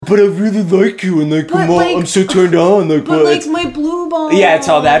but I really like you, and like, I'm so turned on. Like, but like my blue balls. Yeah, it's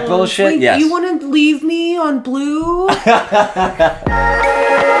all that bullshit. Like, yes. You want to leave me on blue?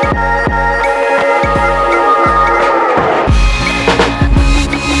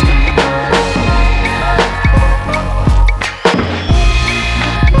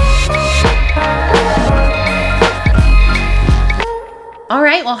 All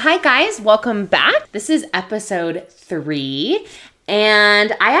right, well, hi guys, welcome back. This is episode 3,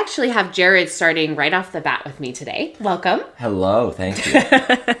 and I actually have Jared starting right off the bat with me today. Welcome. Hello, thank you.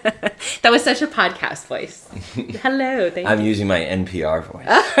 That was such a podcast voice. Hello, thank you. I'm using my NPR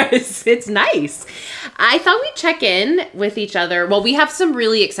voice. It's nice. I thought we'd check in with each other. Well, we have some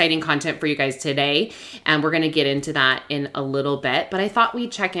really exciting content for you guys today, and we're going to get into that in a little bit, but I thought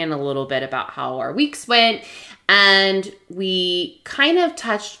we'd check in a little bit about how our weeks went. And we kind of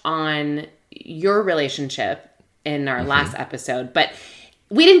touched on your relationship in our last episode, but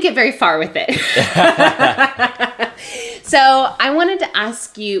we didn't get very far with it. So I wanted to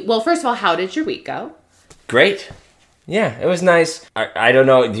ask you, well, first of all, how did your week go? Great. Yeah, it was nice. I don't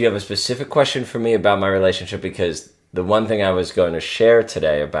know, do you have a specific question for me about my relationship? Because the one thing I was going to share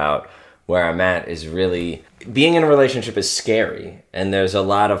today about where I'm at is really, being in a relationship is scary. And there's a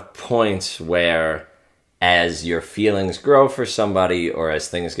lot of points where, as your feelings grow for somebody or as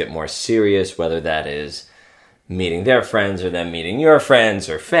things get more serious, whether that is meeting their friends or them meeting your friends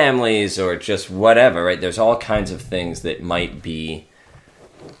or families or just whatever, right? There's all kinds of things that might be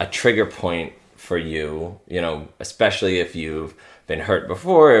a trigger point for you, you know, especially if you've been hurt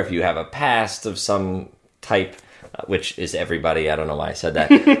before, if you have a past of some type, which is everybody. I don't know why I said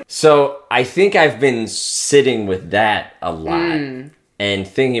that. So I think I've been sitting with that a lot. And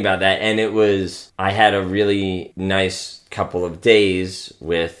thinking about that, and I had a really nice couple of days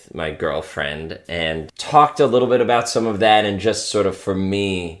with my girlfriend and talked a little bit about some of that, and just sort of for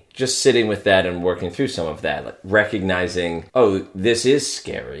me, just sitting with that and working through some of that, like recognizing, oh, this is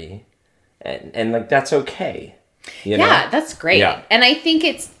scary, and like that's okay. You know? Yeah, that's great. Yeah. And I think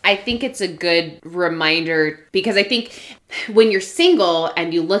it's a good reminder, because I think when you're single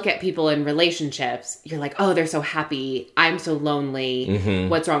and you look at people in relationships, you're like, oh, they're so happy. I'm so lonely.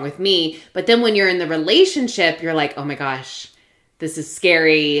 What's wrong with me? But then when you're in the relationship, you're like, oh my gosh, this is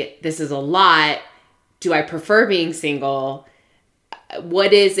scary. This is a lot. Do I prefer being single?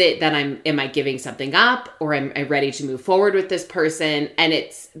 What is it that am I giving something up, or am I ready to move forward with this person? And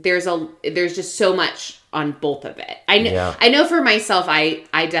there's just so much on both of it. I know for myself,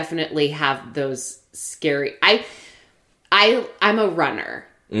 I definitely have those scary, I'm a runner.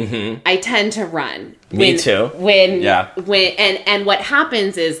 I tend to run. Me too. And what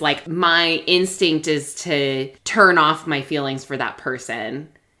happens is, like, my instinct is to turn off my feelings for that person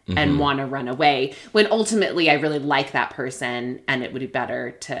and want to run away, when ultimately I really like that person, and it would be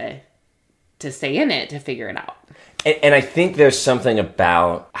better to stay in it, to figure it out. And I think there's something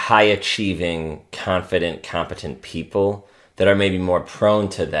about high-achieving, confident, competent people that are maybe more prone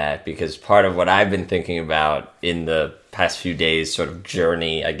to that, because part of what I've been thinking about in the past few days, sort of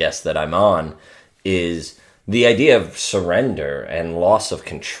journey, I guess, that I'm on, is the idea of surrender and loss of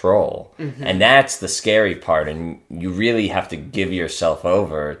control. And that's the scary part, and you really have to give yourself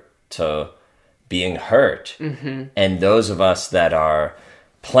over to being hurt. And those of us that are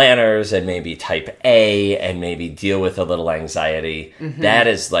planners and maybe type A and maybe deal with a little anxiety, that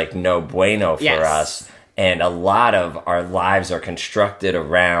is like no bueno for us. And a lot of our lives are constructed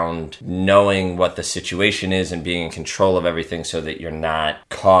around knowing what the situation is and being in control of everything, so that you're not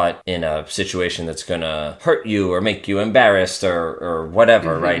caught in a situation that's going to hurt you or make you embarrassed or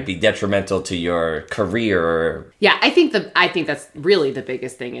whatever, right? Be detrimental to your career. Yeah, I think that's really the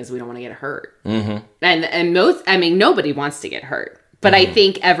biggest thing, is we don't want to get hurt. And nobody wants to get hurt. But I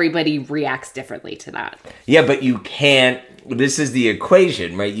think everybody reacts differently to that. Yeah, but you can't, this is the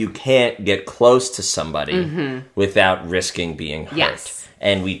equation, right? You can't get close to somebody without risking being hurt. Yes.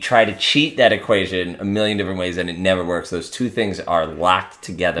 And we try to cheat that equation a million different ways, and it never works. Those two things are locked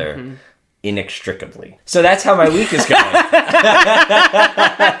together inextricably. So that's how my week is going. Well,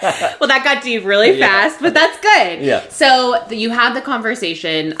 that got deep really fast, but that's good. Yeah. So you had the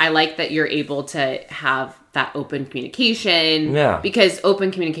conversation. I like that you're able to have that open communication. Yeah. Because open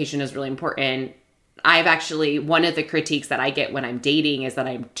communication is really important. I've actually, one of the critiques that I get when I'm dating is that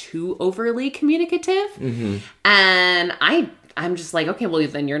I'm too overly communicative. And I'm just like, okay, well,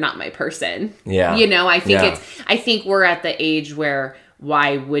 then you're not my person. Yeah. You know, I think we're at the age where,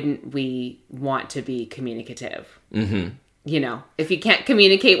 why wouldn't we want to be communicative? You know, if you can't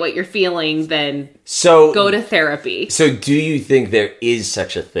communicate what you're feeling, then go to therapy. So do you think there is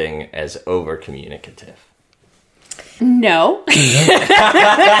such a thing as over communicative? No.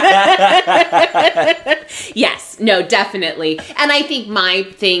 Yes, no, definitely. And I think my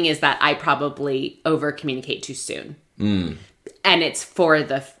thing is that I probably over communicate too soon. And it's for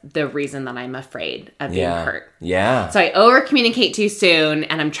the reason that I'm afraid of being hurt. Yeah. So I over communicate too soon,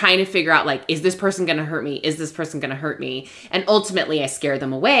 and I'm trying to figure out, like, is this person going to hurt me? Is this person going to hurt me? And ultimately I scare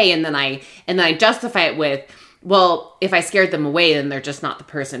them away, and then I justify it with, well, if I scared them away, then they're just not the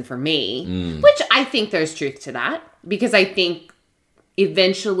person for me. Which I think there's truth to that, because I think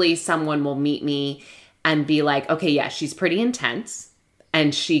eventually someone will meet me and be like, okay, yeah, she's pretty intense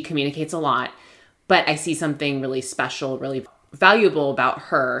and she communicates a lot, but I see something really special, really valuable about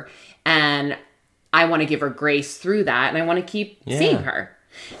her, and I want to give her grace through that, and I want to keep seeing her.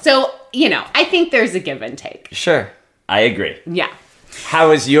 So, I think there's a give and take. Sure. I agree. Yeah. How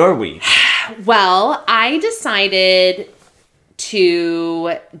was your week? Well, I decided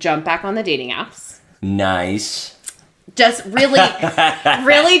to jump back on the dating apps. Nice. Just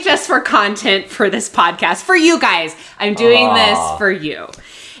really just for content for this podcast. For you guys. I'm doing this for you.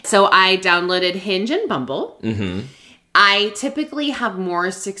 So I downloaded Hinge and Bumble. Mm-hmm. I typically have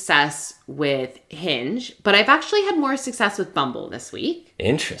more success with Hinge, but I've actually had more success with Bumble this week.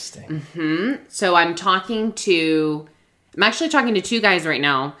 Interesting. Mm-hmm. So I'm actually talking to two guys right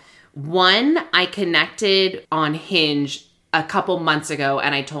now. One, I connected on Hinge a couple months ago,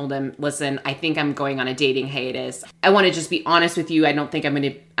 and I told him, listen, I think I'm going on a dating hiatus. I want to just be honest with you. I think I'm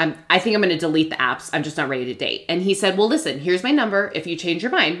going to delete the apps. I'm just not ready to date. And he said, well, listen, here's my number. If you change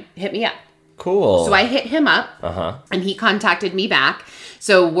your mind, hit me up. Cool. So I hit him up, and he contacted me back.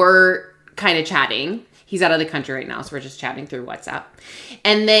 So we're kind of chatting. He's out of the country right now, so we're just chatting through WhatsApp.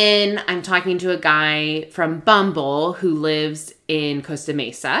 And then I'm talking to a guy from Bumble who lives in Costa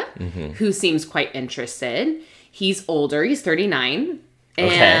Mesa, who seems quite interested. He's older. He's 39.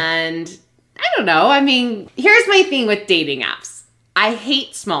 Okay. And I don't know. I mean, here's my thing with dating apps. I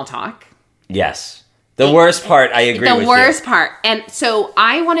hate small talk. Yes. The worst part, I agree with you. The worst part. And so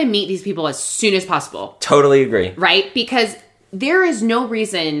I want to meet these people as soon as possible. Totally agree. Right? Because there is no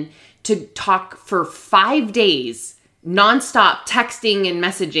reason to talk for 5 days, nonstop texting and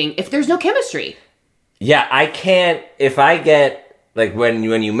messaging, if there's no chemistry. Yeah, I can't, if I get, like, when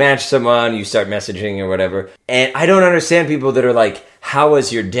you match someone, you start messaging or whatever, and I don't understand people that are like, how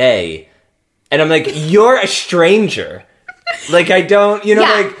was your day? And I'm like, you're a stranger. Like, I don't,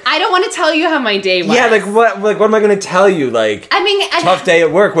 I don't want to tell you how my day was. Yeah, what am I going to tell you? Like, I mean, tough day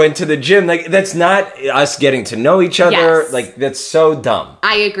at work, went to the gym. Like, that's not us getting to know each other. Yes. Like, that's so dumb.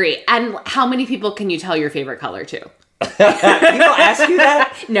 I agree. And how many people can you tell your favorite color to? People ask you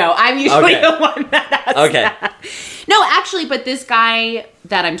that? No, I'm usually the one that asks that. No, actually, but this guy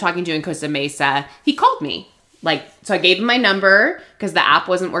that I'm talking to in Costa Mesa, he called me. So I gave him my number because the app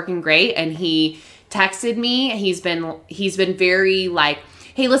wasn't working great, and he texted me. He's been very like,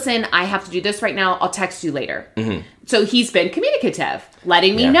 hey, listen, I have to do this right now. I'll text you later. Mm-hmm. So he's been communicative,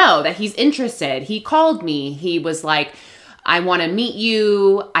 letting me know that he's interested. He called me. He was like, I want to meet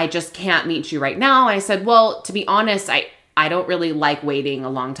you. I just can't meet you right now. And I said, well, to be honest, I don't really like waiting a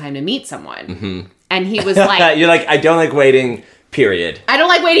long time to meet someone. Mm-hmm. And he was like... You're like, I don't like waiting, period. I don't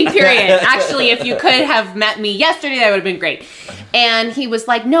like waiting, period. Actually, if you could have met me yesterday, that would have been great. And he was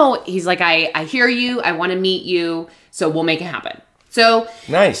like, no. He's like, I hear you. I want to meet you. So we'll make it happen. So...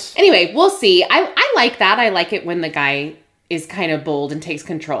 Nice. Anyway, we'll see. I like that. I like it when the guy is kind of bold and takes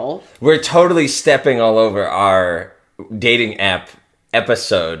control. We're totally stepping all over our dating app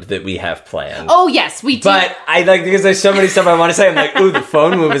episode that we have planned. Oh, yes, we do. But I like, because there's so many stuff I want to say. I'm like, ooh, the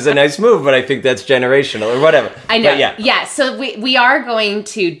phone move is a nice move, but I think that's generational or whatever. I know. But yeah. So we are going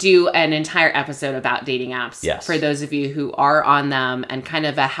to do an entire episode about dating apps. Yes. For those of you who are on them, and kind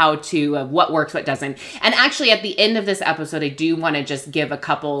of a how-to of what works, what doesn't. And actually, at the end of this episode, I do want to just give a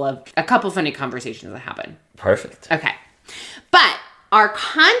couple funny conversations that happen. Perfect. Okay. But our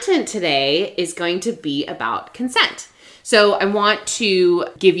content today is going to be about consent. So I want to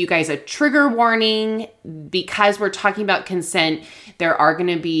give you guys a trigger warning. Because we're talking about consent, there are going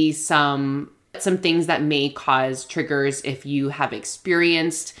to be some things that may cause triggers if you have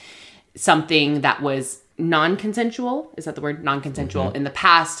experienced something that was non-consensual. Is that the word? Non-consensual in the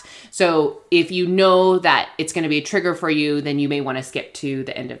past. So if you know that it's going to be a trigger for you, then you may want to skip to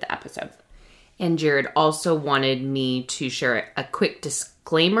the end of the episode. And Jared also wanted me to share a quick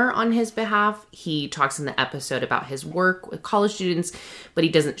disclaimer on his behalf. He talks in the episode about his work with college students, but he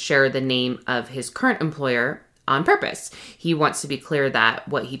doesn't share the name of his current employer on purpose. He wants to be clear that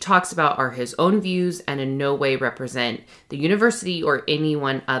what he talks about are his own views and in no way represent the university or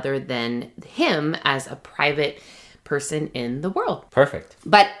anyone other than him as a private person in the world. Perfect.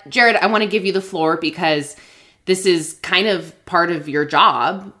 But Jared, I want to give you the floor because this is kind of part of your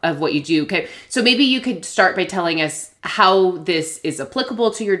job of what you do. Okay. So maybe you could start by telling us how this is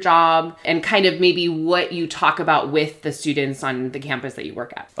applicable to your job and kind of maybe what you talk about with the students on the campus that you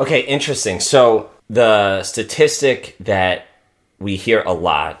work at. Okay, interesting. So the statistic that we hear a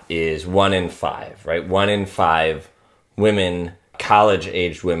lot is 1 in 5, right? 1 in 5 women,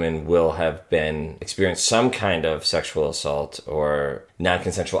 college-aged women, will have experienced some kind of sexual assault or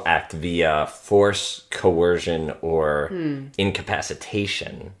non-consensual act via force, coercion, or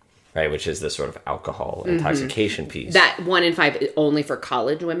incapacitation, right? Which is the sort of alcohol intoxication piece. That 1 in 5 is only for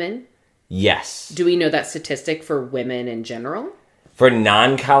college women? Yes. Do we know that statistic for women in general? For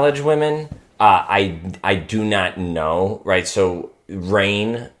non-college women, I do not know, right? So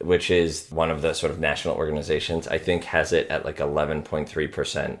RAINN, which is one of the sort of national organizations, I think has it at like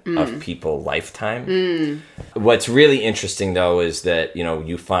 11.3% of people lifetime. What's really interesting, though, is that, you know,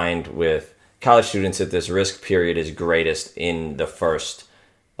 you find with college students that this risk period is greatest in the first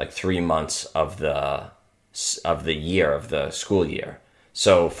like 3 months of the year, of the school year.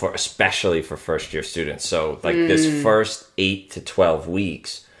 So especially for first year students. So like this first 8 to 12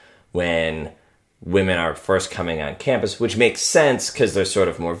 weeks when women are first coming on campus, which makes sense because they're sort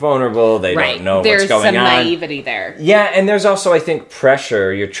of more vulnerable. They don't know what's going on. There's some naivety there. Yeah, and there's also, I think,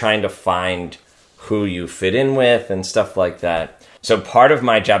 pressure. You're trying to find who you fit in with and stuff like that. So part of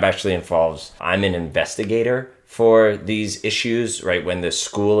my job actually involves, I'm an investigator for these issues, right? When the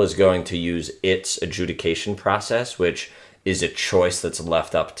school is going to use its adjudication process, which is a choice that's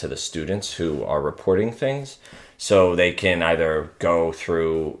left up to the students who are reporting things. So they can either go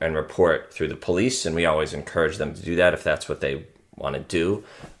through and report through the police, and we always encourage them to do that if that's what they want to do.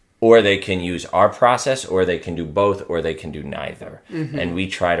 Or they can use our process, or they can do both, or they can do neither. And we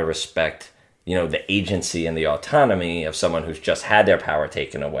try to respect, you know, the agency and the autonomy of someone who's just had their power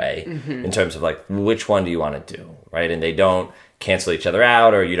taken away in terms of like, which one do you want to do, right? And they don't cancel each other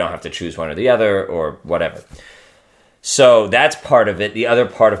out, or you don't have to choose one or the other, or whatever. So that's part of it. The other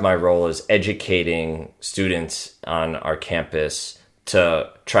part of my role is educating students on our campus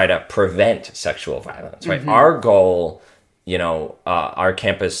to try to prevent sexual violence, right? Our goal, you know, our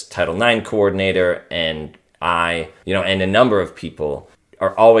campus Title IX coordinator and I, you know, and a number of people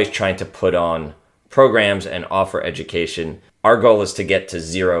are always trying to put on programs and offer education. Our goal is to get to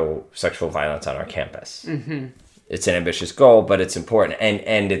zero sexual violence on our campus. It's an ambitious goal, but it's important.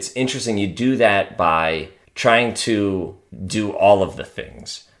 And it's interesting. You do that by trying to do all of the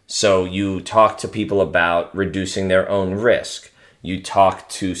things. So you talk to people about reducing their own risk. You talk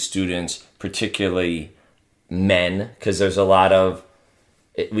to students, particularly men, because there's a lot of,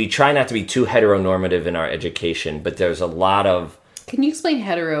 we try not to be too heteronormative in our education, but there's a lot of... Can you explain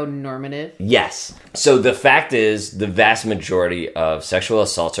heteronormative? Yes. So the fact is, the vast majority of sexual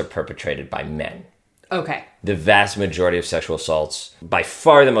assaults are perpetrated by men. Okay. The vast majority of sexual assaults, by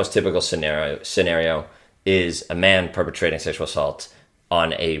far the most typical scenario is a man perpetrating sexual assault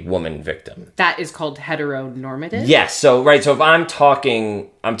on a woman victim. That is called heteronormative? Yes. So, right. So if I'm talking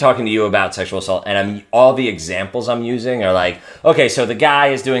to you about sexual assault, and all the examples I'm using are like, okay, so the guy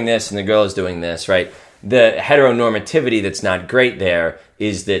is doing this and the girl is doing this, right? The heteronormativity that's not great there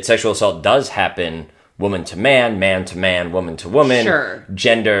is that sexual assault does happen woman to man, woman to woman, sure,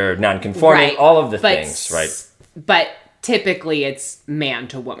 gender non-conforming, right, all of the things, right? But typically it's man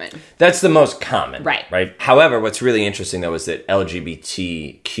to woman. That's the most common. Right. However, what's really interesting, though, is that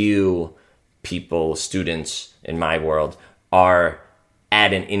LGBTQ people, students in my world, are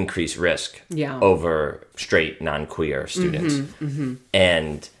at an increased risk over straight non-queer students.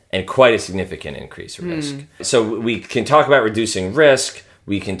 And quite a significant increased risk. So we can talk about reducing risk.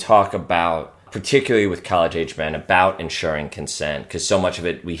 We can talk about, particularly with college-age men, about ensuring consent, because so much of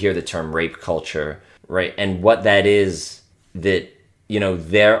it, we hear the term rape culture, right? And what that is, that, you know,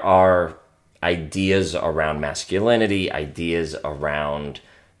 there are ideas around masculinity, ideas around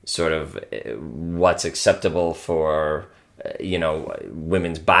sort of what's acceptable for, you know,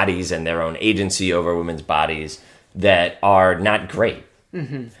 women's bodies and their own agency over women's bodies that are not great.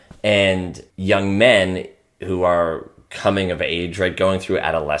 And young men who are coming of age, right, going through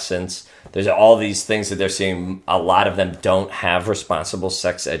adolescence, there's all these things that they're seeing. A lot of them don't have responsible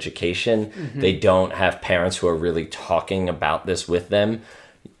sex education. They don't have parents who are really talking about this with them.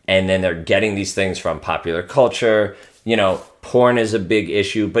 And then they're getting these things from popular culture. You know, porn is a big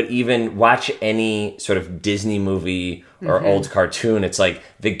issue, but even watch any sort of Disney movie or old cartoon. It's like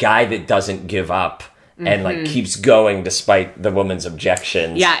the guy that doesn't give up and like keeps going despite the woman's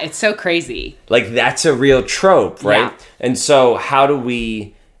objections. Yeah, it's so crazy. Like, that's a real trope, right? Yeah. And so how do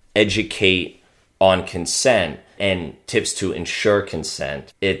we educate on consent? and tips to ensure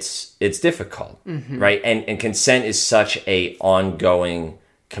consent, it's difficult, right? And consent is such a ongoing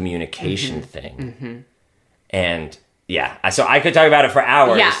communication thing. And yeah, so I could talk about it for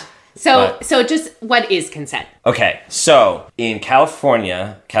hours. Yeah. So just what is consent? Okay, so in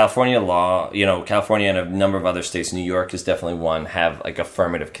California law, California and a number of other states, New York is definitely one, have like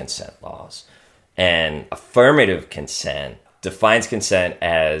affirmative consent laws. And affirmative consent defines consent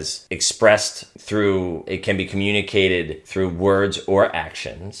as expressed through, it can be communicated through words or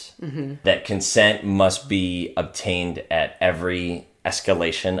actions, that consent must be obtained at every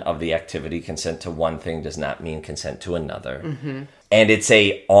escalation of the activity. Consent to one thing does not mean consent to another. And it's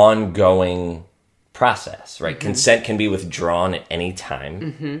a ongoing process, right? Consent can be withdrawn at any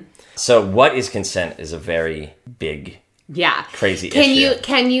time. So what is consent is a very big, crazy issue.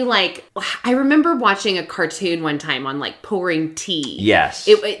 Can you like, I remember watching a cartoon one time on like pouring tea. Yes.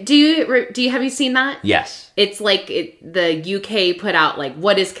 Have you seen that? Yes. It's like the UK put out like,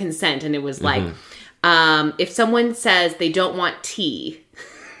 what is consent? And it was like, if someone says they don't want tea,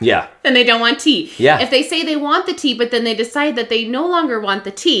 then they don't want tea. Yeah. If they say they want the tea, but then they decide that they no longer want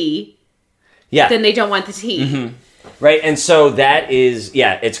the tea, then they don't want the tea. Right, and so that is,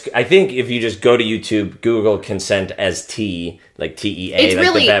 I think if you just go to YouTube, Google consent as tea, like TEA,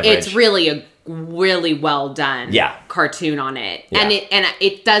 it's really a really well done cartoon on it. Yeah. And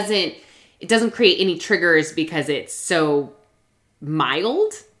it doesn't create any triggers because it's so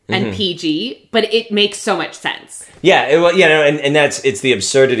mild and PG, but it makes so much sense. Yeah, and it's the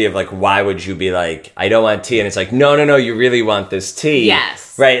absurdity of like, why would you be like, I don't want tea, and it's like, no, you really want this tea. Yes.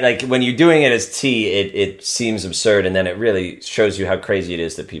 Right, like when you're doing it as tea, it seems absurd, and then it really shows you how crazy it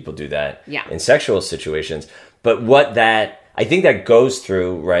is that people do that in sexual situations. But I think that goes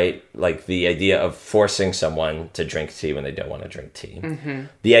through, right, like the idea of forcing someone to drink tea when they don't want to drink tea.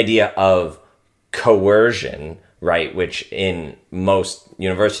 The idea of coercion, right, which in most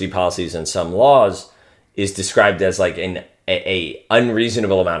university policies and some laws is described as like a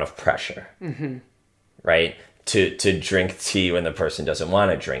unreasonable amount of pressure, right, to drink tea when the person doesn't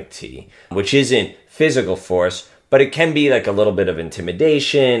want to drink tea, which isn't physical force, but it can be like a little bit of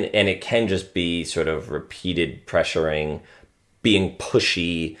intimidation, and it can just be sort of repeated pressuring, being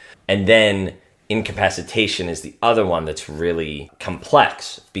pushy, and then incapacitation is the other one that's really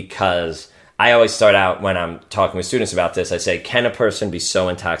complex, because I always start out when I'm talking with students about this, I say, can a person be so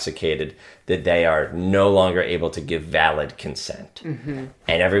intoxicated that they are no longer able to give valid consent? And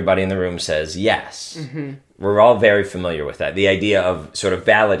everybody in the room says yes. We're all very familiar with that. The idea of sort of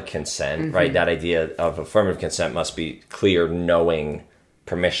valid consent, right? That idea of affirmative consent must be clear, knowing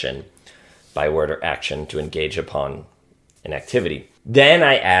permission by word or action to engage upon an activity. Then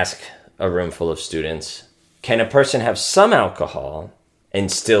I ask a room full of students, can a person have some alcohol and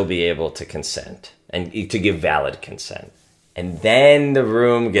still be able to consent and to give valid consent? And then the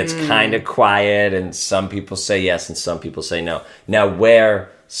room gets kind of quiet, and some people say yes and some people say no. Now, where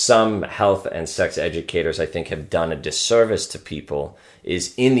some health and sex educators, I think, have done a disservice to people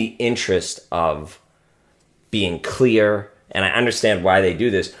is in the interest of being clear, and I understand why they do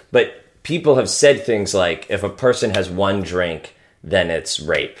this, but people have said things like, if a person has one drink, then it's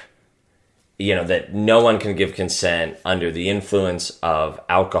rape. That no one can give consent under the influence of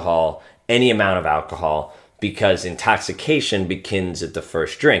alcohol, any amount of alcohol, because intoxication begins at the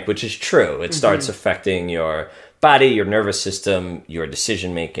first drink, which is true. It starts affecting your body, your nervous system, your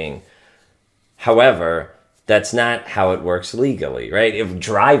decision making. However, that's not how it works legally, right? If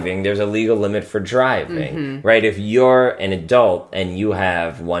driving, there's a legal limit for driving, right? If you're an adult and you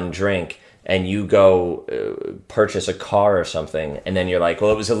have one drink and you go purchase a car or something, and then you're like,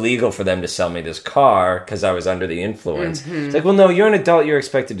 well, it was illegal for them to sell me this car because I was under the influence. It's like, well, no, you're an adult, you're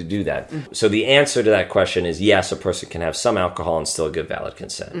expected to do that. So the answer to that question is yes, a person can have some alcohol and still give valid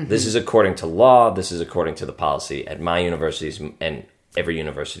consent. This is according to law, this is according to the policy at my universities and every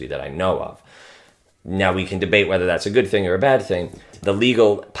university that I know of. Now, we can debate whether that's a good thing or a bad thing. The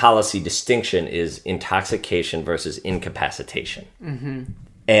legal policy distinction is intoxication versus incapacitation.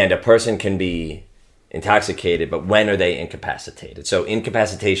 And a person can be intoxicated, but when are they incapacitated? So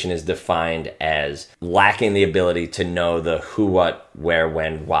incapacitation is defined as lacking the ability to know the who, what, where,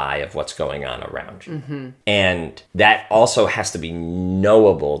 when, why of what's going on around you. And that also has to be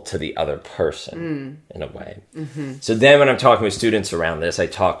knowable to the other person in a way. So then when I'm talking with students around this, I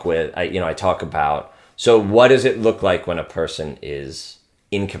talk about, so what does it look like when a person is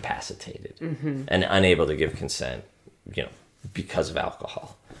incapacitated and unable to give consent, because of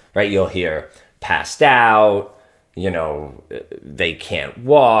alcohol, right? You'll hear passed out, they can't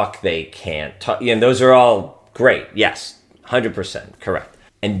walk, they can't talk, those are all great. Yes, 100% correct.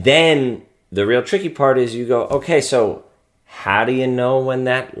 And then the real tricky part is you go, okay, so how do you know when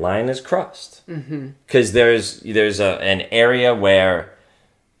that line is crossed? Because there's an area where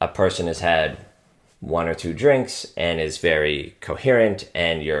a person has had one or two drinks and is very coherent,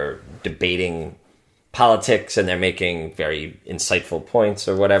 and you're debating politics and they're making very insightful points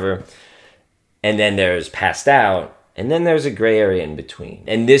or whatever. And then there's passed out, and then there's a gray area in between.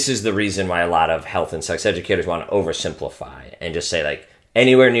 And this is the reason why a lot of health and sex educators want to oversimplify and just say, like,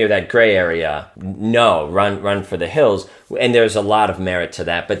 anywhere near that gray area, no, run for the hills. And there's a lot of merit to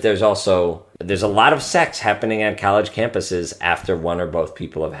that, but there's a lot of sex happening at college campuses after one or both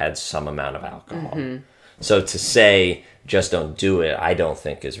people have had some amount of alcohol. So to say just don't do it, I don't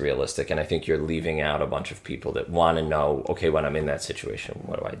think is realistic. And I think you're leaving out a bunch of people that want to know, okay, when I'm in that situation,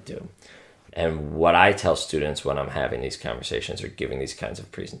 what do I do? And what I tell students when I'm having these conversations or giving these kinds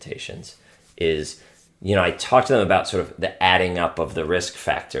of presentations is, I talk to them about sort of the adding up of the risk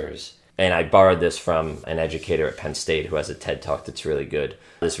factors. And I borrowed this from an educator at Penn State who has a TED Talk that's really good.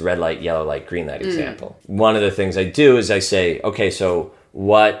 This red light, yellow light, green light example. One of the things I do is I say, okay, so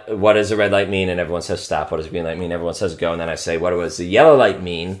what does a red light mean? And everyone says stop. What does a green light mean? Everyone says go. And then I say, what does the yellow light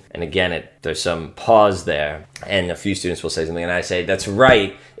mean? And again, there's some pause there. And a few students will say something. And I say, that's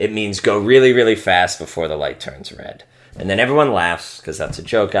right. It means go really, really fast before the light turns red. And then everyone laughs, because that's a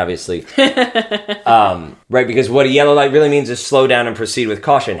joke, obviously. Right, because what a yellow light really means is slow down and proceed with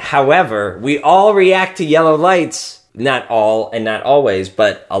caution. However, we all react to yellow lights, not all and not always,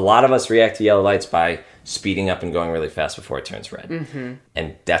 but a lot of us react to yellow lights by speeding up and going really fast before it turns red.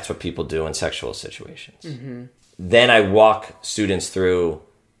 And that's what people do in sexual situations. Then I walk students through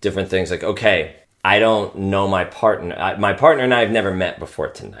different things like, okay, I don't know my partner. My partner and I have never met before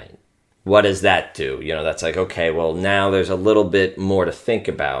tonight. What does that do? That's like, okay, well, now there's a little bit more to think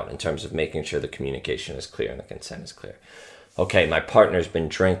about in terms of making sure the communication is clear and the consent is clear. Okay, my partner's been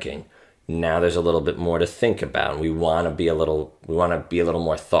drinking. Now there's a little bit more to think about. And we want to be a little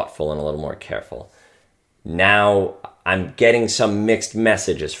more thoughtful and a little more careful. Now I'm getting some mixed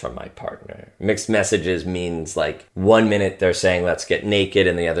messages from my partner. Mixed messages means like 1 minute they're saying, let's get naked.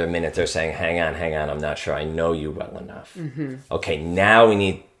 And the other minute they're saying, hang on, I'm not sure I know you well enough. Okay, now we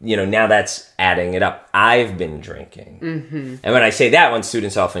need, now that's adding it up. I've been drinking. And when I say that one,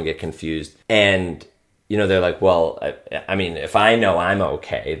 students often get confused. And, they're like, well, I mean, if I know I'm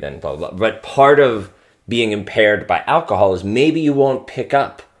okay, then blah, blah, blah. But part of being impaired by alcohol is maybe you won't pick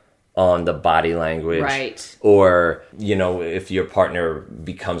up on the body language, right? Or, if your partner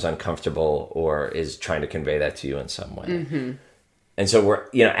becomes uncomfortable or is trying to convey that to you in some way. And so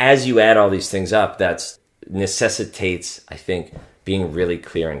as you add all these things up, that's necessitates, I think, being really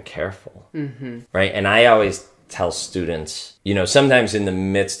clear and careful, right? And I always tell students, sometimes in the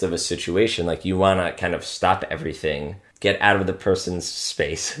midst of a situation, like you want to kind of stop everything, get out of the person's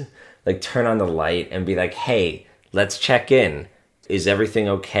space, like turn on the light and be like, hey, let's check in. Is everything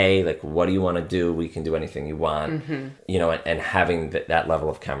okay? Like, what do you want to do? We can do anything you want, and having that level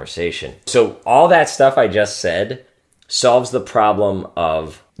of conversation. So all that stuff I just said solves the problem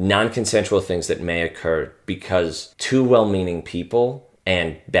of non-consensual things that may occur because two well-meaning people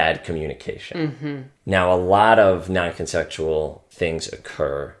and bad communication. Now, a lot of non-consensual things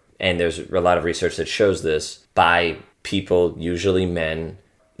occur, and there's a lot of research that shows this, by people, usually men,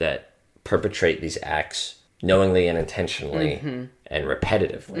 that perpetrate these acts knowingly and intentionally and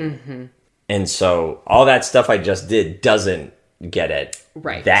repetitively. And so all that stuff I just did doesn't get at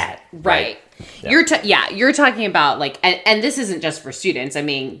that. Right. Yeah. You're talking about like, and this isn't just for students. I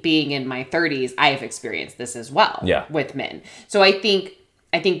mean, being in my 30s, I have experienced this as well with men. So I think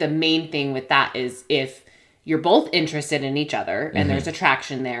the main thing with that is if you're both interested in each other and there's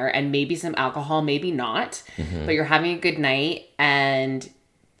attraction there and maybe some alcohol, maybe not, but you're having a good night and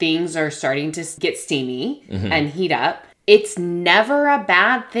things are starting to get steamy and heat up, it's never a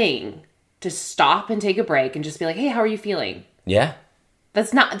bad thing to stop and take a break and just be like, hey, how are you feeling? Yeah.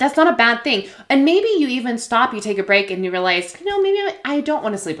 That's not a bad thing. And maybe you even stop, you take a break and you realize, maybe I don't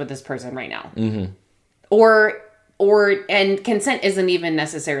want to sleep with this person right now. And consent isn't even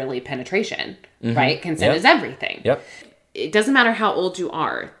necessarily penetration, right? Consent is everything. Yep. It doesn't matter how old you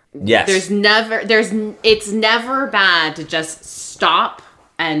are. Yes. It's never bad to just stop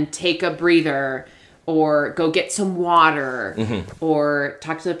and take a breather or go get some water or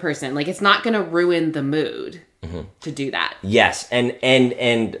talk to the person. Like, it's not going to ruin the mood to do that. Yes. And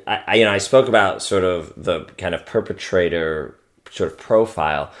I spoke about sort of the kind of perpetrator sort of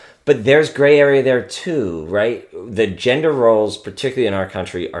profile, but there's gray area there too, right? The gender roles, particularly in our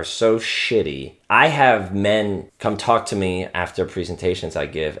country, are so shitty. I have men come talk to me after presentations I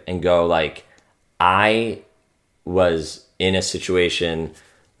give and go like, I was in a situation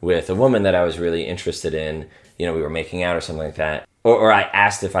with a woman that I was really interested in. You know, we were making out or something like that. Or I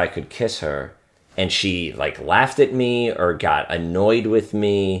asked if I could kiss her, and she like laughed at me or got annoyed with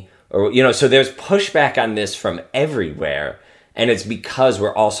me, or, you know, so there's pushback on this from everywhere. And it's because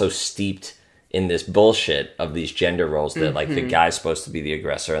we're also steeped in this bullshit of these gender roles that like the guy's supposed to be the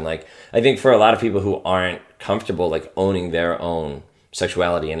aggressor. And like, I think for a lot of people who aren't comfortable like owning their own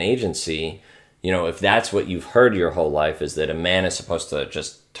sexuality and agency, you know, if that's what you've heard your whole life is that a man is supposed to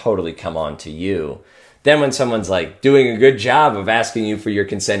just totally come on to you, then when someone's like doing a good job of asking you for your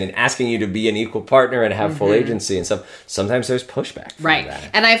consent and asking you to be an equal partner and have full agency and stuff, sometimes there's pushback from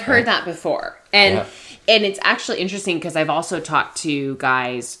that. And I've heard that before. And it's actually interesting because I've also talked to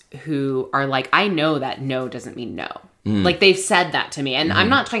guys who are like, I know that no doesn't mean no. Like they've said that to me. And I'm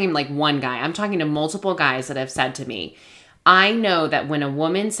not talking like one guy. I'm talking to multiple guys that have said to me, I know that when a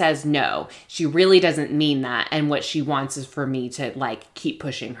woman says no, she really doesn't mean that. And what she wants is for me to like keep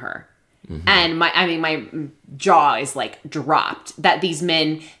pushing her. And my jaw is like dropped that these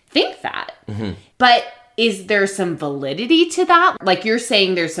men think that. But is there some validity to that? Like you're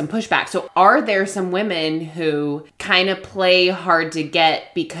saying there's some pushback. So are there some women who kind of play hard to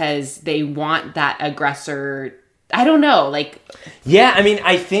get because they want that aggressor? I don't know. Like, yeah, I mean,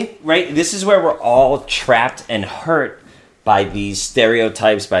 I think, right, this is where we're all trapped and hurt by these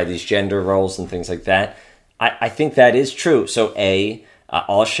stereotypes, by these gender roles and things like that. I think that is true. So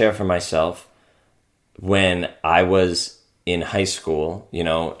I'll share for myself, when I was in high school, you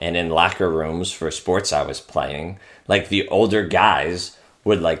know, and in locker rooms for sports I was playing, like the older guys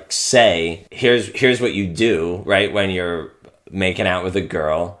would like say, here's what you do, right? When you're making out with a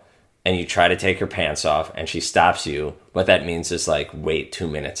girl and you try to take her pants off and she stops you, what that means is like, wait 2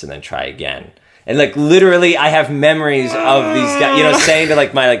 minutes and then try again. And like literally I have memories of these guys, you know, saying to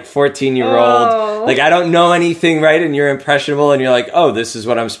like my like 14-year-old, like, I don't know anything, right? And you're impressionable and you're like, oh, this is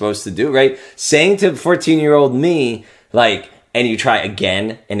what I'm supposed to do, right? Saying to 14-year-old me, like, and you try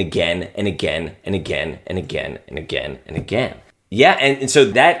again and again and again and again and again and again and again. Yeah, and so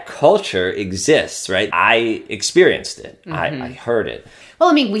that culture exists, right? I experienced it. I heard it. Well,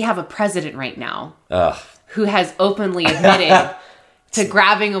 I mean, we have a president right now who has openly admitted to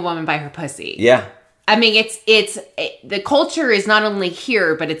grabbing a woman by her pussy. Yeah. I mean, the culture is not only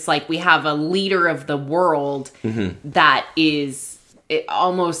here, but it's like we have a leader of the world that is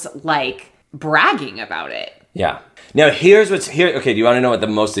almost like bragging about it. Yeah. Now, here's what's here. Okay, do you want to know what the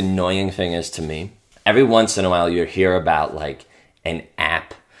most annoying thing is to me? Every once in a while, you hear about like an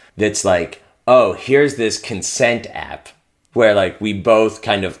app that's like, oh, here's this consent app where like we both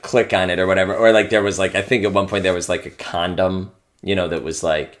kind of click on it or whatever. Or like there was like, I think at one point there was like a condom, you know, that was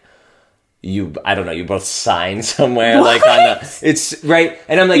like, you both sign somewhere. What? Like on the, it's right.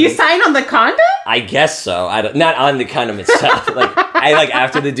 And I'm like, you sign on the condom? I guess so. Not on the condom itself. Like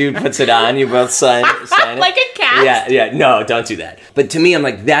after the dude puts it on, you both sign it. Like a cat? Yeah. No, don't do that. But to me, I'm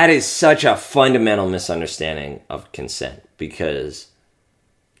like, that is such a fundamental misunderstanding of consent, because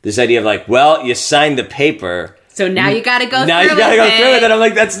this idea of like, well, you signed the paper, so now you got to go through it. Now you got to go through it. And I'm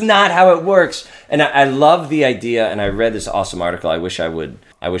like, that's not how it works. And I love the idea, and I read this awesome article. I wish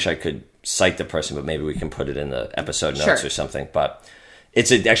I could cite the person, but maybe we can put it in the episode notes or something. But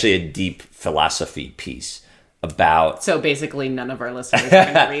it's actually a deep philosophy piece about... So basically none of our listeners are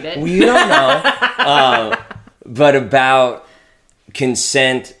going to read it. We don't know. But about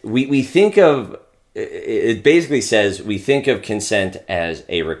consent, we think of... It basically says we think of consent as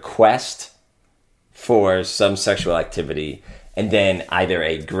a request for some sexual activity, and then either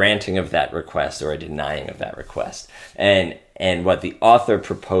a granting of that request or a denying of that request. And what the author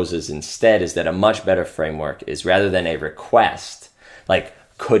proposes instead is that a much better framework is, rather than a request, like,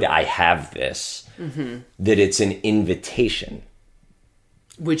 could I have this, that it's an invitation.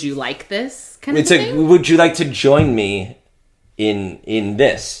 Would you like this kind of thing? It's like, would you like to join me in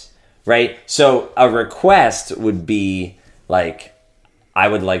this, right? So a request would be like, I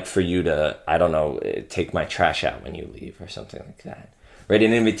would like for you to, I don't know, take my trash out when you leave or something like that. Right?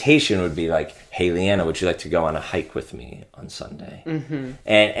 An invitation would be like, hey, Leanna, would you like to go on a hike with me on Sunday?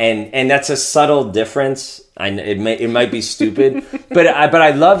 And that's a subtle difference. It might be stupid, but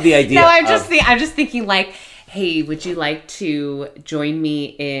I love the idea. No, I'm just thinking like, hey, would you like to join me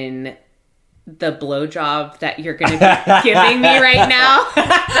in the blowjob that you're going to be giving me right now?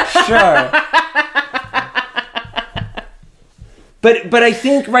 Sure. But I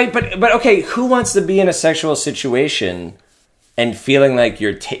think, right, but okay, who wants to be in a sexual situation and feeling like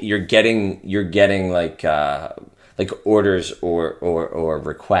you're getting like orders or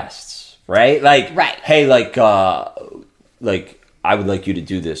requests, right? Like, right. Hey, like I would like you to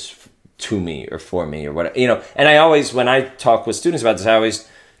do this to me or for me or whatever, you know. And I always, when I talk with students about this, I always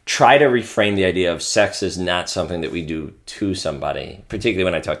try to reframe the idea of sex is not something that we do to somebody, particularly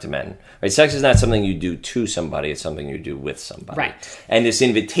when I talk to men. Right? Sex is not something you do to somebody, it's something you do with somebody. Right. And this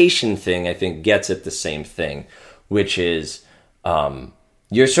invitation thing, I think, gets at the same thing, which is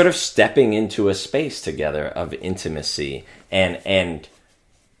you're sort of stepping into a space together of intimacy and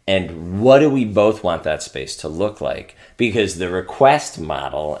what do we both want that space to look like? Because the request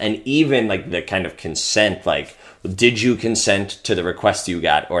model and even like the kind of consent, like, did you consent to the request you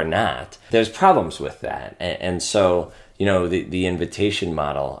got or not? There's problems with that. And so, you know, the invitation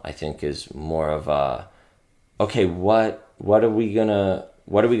model, I think, is more of a, okay, what are we gonna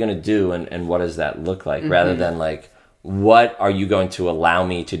do and what does that look like? Rather than like, what are you going to allow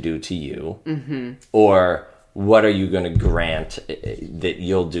me to do to you? Or what are you going to grant that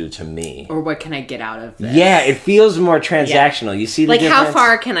you'll do to me? Or what can I get out of this? Yeah, it feels more transactional. Yeah. You see the difference? Like, how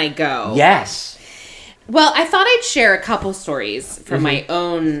far can I go? Yes. Well, I thought I'd share a couple stories from my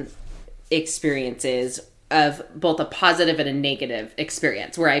own experiences of both a positive and a negative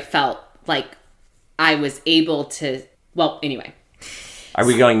experience where I felt like I was able to... Well, anyway. Are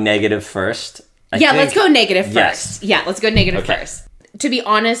we going negative first? Let's go negative first. Yes. Yeah, let's go negative first. To be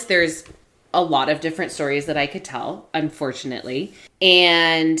honest, there's a lot of different stories that I could tell, unfortunately.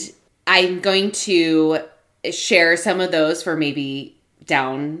 And I'm going to share some of those for maybe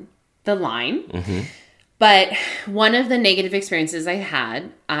down the line. But one of the negative experiences I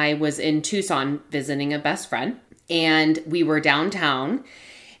had, I was in Tucson visiting a best friend. And we were downtown.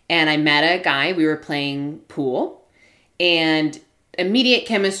 And I met a guy. We were playing pool. And immediate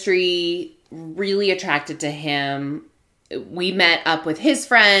chemistry, really attracted to him. We met up with his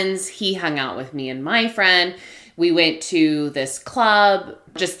friends. He hung out with me and my friend. We went to this club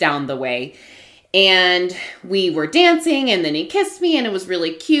just down the way. And we were dancing and then he kissed me and it was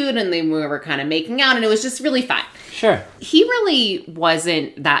really cute. And then we were kind of making out and it was just really fun. Sure. He really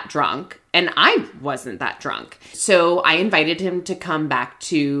wasn't that drunk. And I wasn't that drunk. So I invited him to come back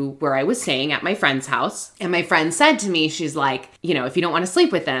to where I was staying at my friend's house. And my friend said to me, she's like, you know, if you don't want to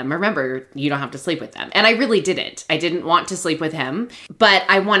sleep with them, remember, you don't have to sleep with them. And I really didn't. I didn't want to sleep with him. But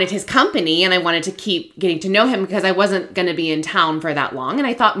I wanted his company and I wanted to keep getting to know him because I wasn't going to be in town for that long. And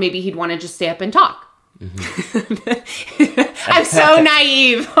I thought maybe he'd want to just stay up and talk. I'm so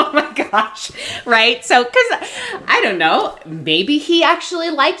naive. Oh my gosh. Right? So, because I don't know, maybe he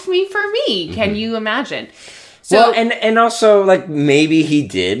actually liked me for me. Can you imagine? So, well, and also like maybe he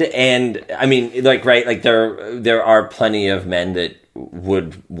did. And I mean, like, right. Like there are plenty of men that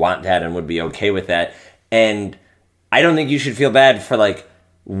would want that and would be okay with that. And I don't think you should feel bad for like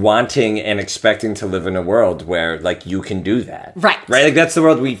wanting and expecting to live in a world where like you can do that. Right. Like that's the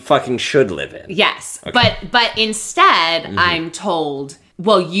world we fucking should live in. Yes. Okay. But instead I'm told,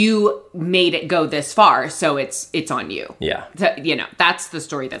 well, you made it go this far, so it's on you. Yeah. So, you know, that's the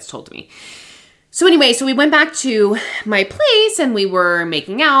story that's told to me. So anyway, so we went back to my place and we were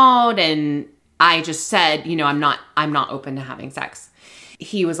making out and I just said, you know, I'm not open to having sex.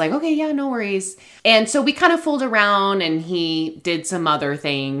 He was like, okay, yeah, no worries. And so we kind of fooled around and he did some other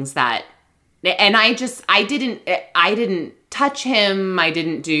things that, and I didn't touch him. I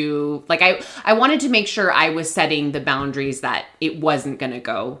didn't do, like, I wanted to make sure I was setting the boundaries that it wasn't going to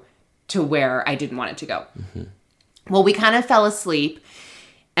go to where I didn't want it to go. Well, we kind of fell asleep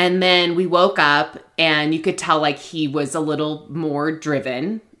and then we woke up and you could tell like he was a little more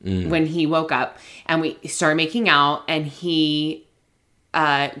driven when he woke up and we started making out and he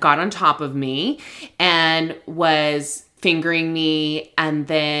got on top of me and was fingering me, and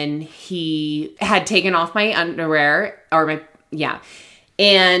then he had taken off my underwear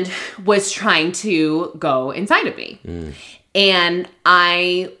and was trying to go inside of me. And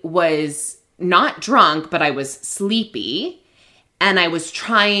I was not drunk, but I was sleepy and I was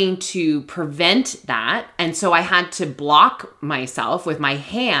trying to prevent that. And so I had to block myself with my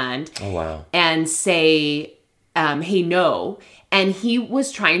hand and say, hey, no. And he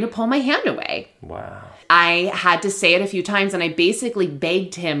was trying to pull my hand away. Wow. I had to say it a few times and I basically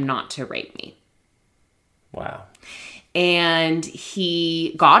begged him not to rape me. Wow. And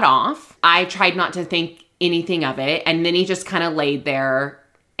he got off. I tried not to think anything of it. And then he just kind of laid there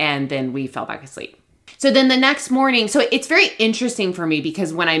and then we fell back asleep. So then the next morning, so it's very interesting for me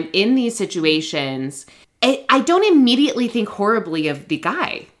because when I'm in these situations, I don't immediately think horribly of the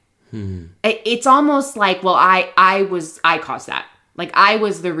guy. It's almost like, well, I caused that. Like I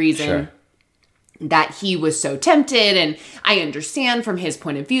was the reason that he was so tempted. And I understand from his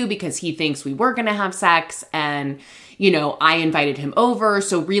point of view because he thinks we were going to have sex and, you know, I invited him over.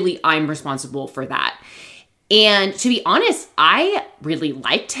 So really I'm responsible for that. And to be honest, I really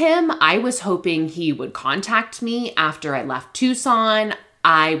liked him. I was hoping he would contact me after I left Tucson.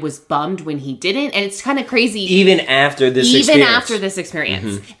 I was bummed when he didn't. And it's kind of crazy. Even after this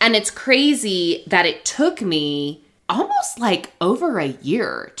experience. And it's crazy that it took me almost like over a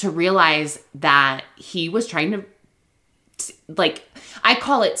year to realize that he was trying to, like, I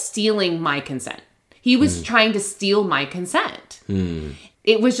call it stealing my consent. He was trying to steal my consent.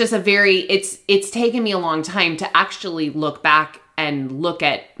 It was just it's taken me a long time to actually look back and look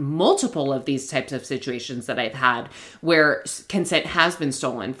at multiple of these types of situations that I've had where consent has been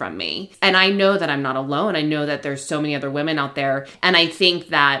stolen from me. And I know that I'm not alone. I know that there's so many other women out there. And I think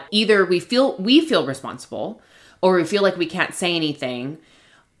that either we feel responsible, or we feel like we can't say anything,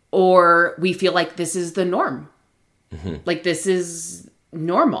 or we feel like this is the norm. Like this is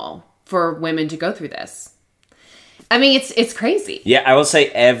normal for women to go through this. I mean, it's crazy. Yeah, I will say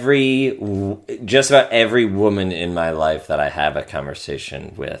just about every woman in my life that I have a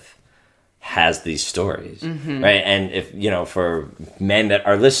conversation with has these stories, right? And if, for men that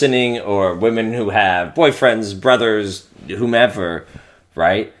are listening or women who have boyfriends, brothers, whomever,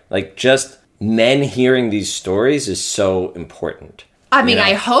 right? Like, just men hearing these stories is so important. I mean,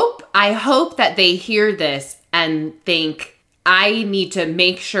 I hope that they hear this and think, I need to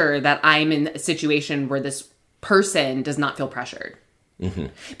make sure that I'm in a situation where this person does not feel pressured.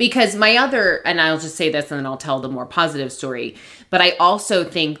 Because and I'll just say this and then I'll tell the more positive story, but I also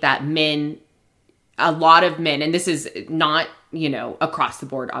think that a lot of men, and this is not, across the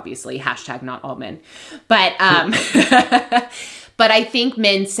board, obviously, # not all men, but, but I think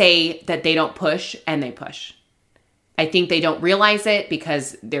men say that they don't push, and they push. I think they don't realize it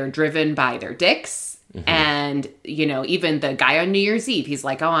because they're driven by their dicks. And, even the guy on New Year's Eve, he's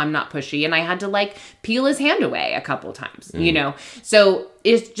like, oh, I'm not pushy. And I had to like peel his hand away a couple times, So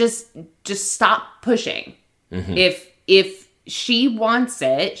it's just stop pushing. If she wants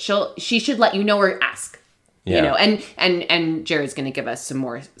it, she should let you know or ask, and Jared's going to give us some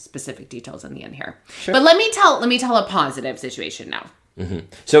more specific details in the end here. Sure. But let me tell a positive situation now.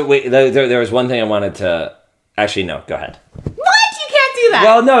 So wait, there was one thing I wanted to, actually, no, go ahead. That.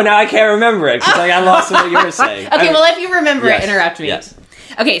 Well, no, now I can't remember it because I lost what you were saying. Okay, well, if you remember it, interrupt me. Yes.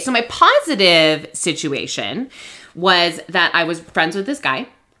 Okay, so my positive situation was that I was friends with this guy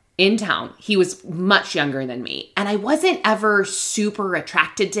in town. He was much younger than me, and I wasn't ever super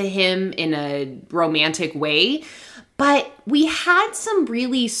attracted to him in a romantic way, but we had some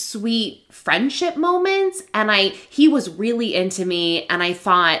really sweet friendship moments, and he was really into me, and I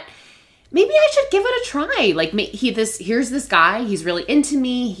thought, maybe I should give it a try. Like, here's this guy. He's really into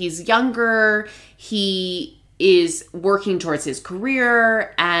me. He's younger. He is working towards his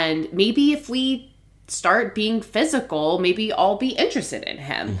career. And maybe if we start being physical, maybe I'll be interested in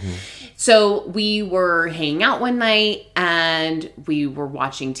him. So we were hanging out one night and we were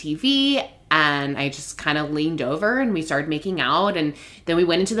watching TV. And I just kind of leaned over and we started making out. And then we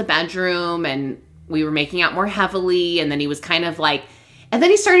went into the bedroom and we were making out more heavily. And then he was kind of like, and then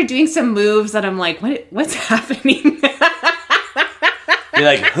he started doing some moves that I'm like, what's happening? You're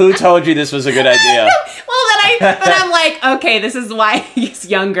like, who told you this was a good idea? Well, then I'm like, okay, this is why he's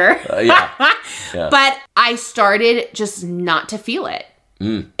younger. Yeah. But I started just not to feel it.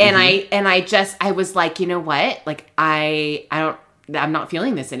 And I was like, you know what? Like, I'm not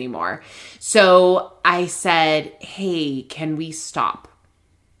feeling this anymore. So I said, hey, can we stop?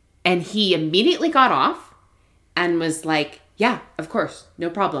 And he immediately got off and was like, yeah, of course,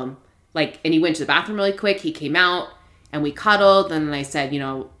 no problem. Like, and he went to the bathroom really quick. He came out and we cuddled. And I said,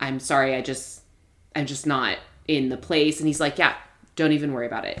 I'm sorry. I'm just not in the place. And he's like, yeah, don't even worry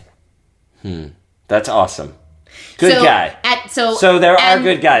about it. That's awesome. Good guy. So there are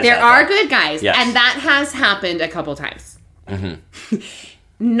good guys. There are good guys. Yes. And that has happened a couple times.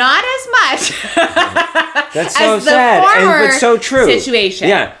 Not as much. That's so as sad, but so true. Situation.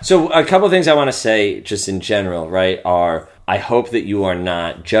 Yeah. So a couple of things I want to say, just in general, right, are I hope that you are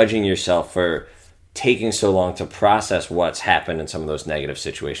not judging yourself for taking so long to process what's happened in some of those negative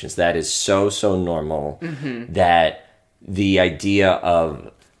situations. That is so normal. That the idea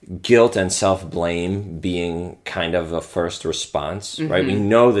of guilt and self-blame being kind of a first response, right? We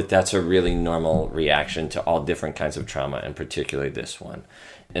know that that's a really normal reaction to all different kinds of trauma, and particularly this one.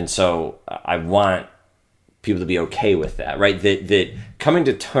 And so I want people to be okay with that, right? That coming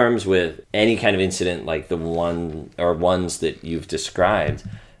to terms with any kind of incident like the one or ones that you've described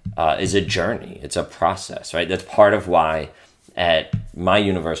is a journey. It's a process, right? That's part of why at my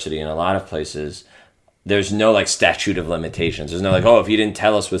university and a lot of places, there's no like statute of limitations. There's no like, oh, if you didn't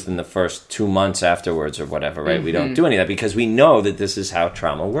tell us within the first 2 months afterwards or whatever, right? We don't do any of that because we know that this is how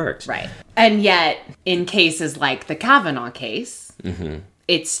trauma works. Right. And yet, in cases like the Kavanaugh case,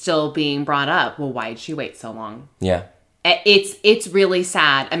 it's still being brought up. Well, why did she wait so long? Yeah. It's really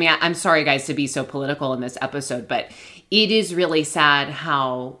sad. I mean, I'm sorry, guys, to be so political in this episode, but it is really sad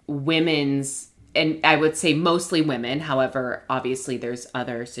how women's, and I would say mostly women, however, obviously there's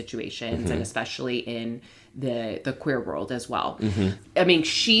other situations, and especially in the queer world as well. I mean,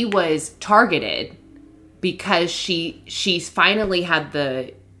 she was targeted because she's finally had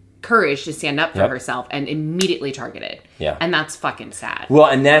the courage to stand up for herself and immediately targeted. Yeah. And that's fucking sad. Well,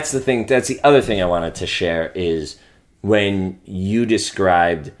 and that's the thing. That's the other thing I wanted to share is when you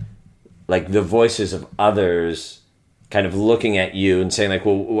described like the voices of others kind of looking at you and saying like,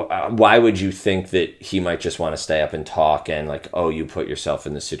 well, why would you think that he might just want to stay up and talk, and like, oh, you put yourself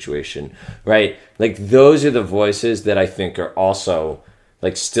in this situation, right? Like those are the voices that I think are also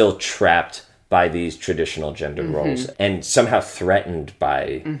like still trapped by these traditional gender roles and somehow threatened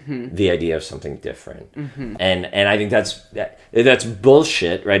by the idea of something different. And I think that's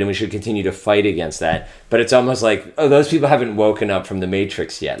bullshit, right? And we should continue to fight against that. But it's almost like, oh, those people haven't woken up from the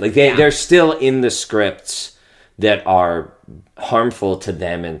Matrix yet. Like they're still in the scripts that are harmful to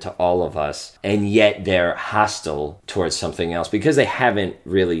them and to all of us, and yet they're hostile towards something else because they haven't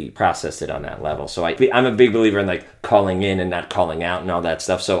really processed it on that level. So I'm a big believer in like calling in and not calling out and all that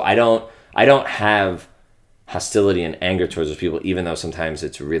stuff. So I don't have hostility and anger towards those people, even though sometimes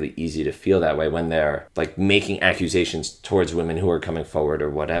it's really easy to feel that way when they're like making accusations towards women who are coming forward or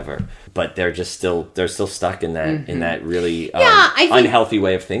whatever. But they're still stuck in that in that really unhealthy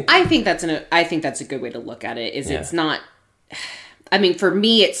way of thinking. I think that's a good way to look at it. It's not. I mean, for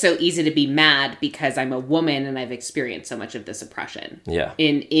me, it's so easy to be mad because I'm a woman and I've experienced so much of this oppression. Yeah.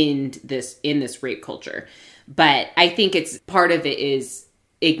 In this rape culture, but I think it's part of it is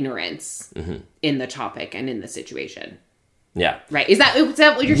ignorance in the topic and in the situation. Yeah. Right. Is that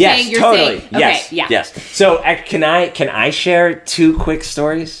what you're yes, saying? You're totally. saying, okay, yes. yeah. Yes. So can I share 2 quick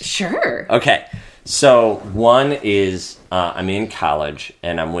stories? Sure. Okay. So one is I'm in college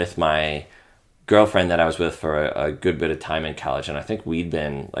and I'm with my girlfriend that I was with for a good bit of time in college, and I think we'd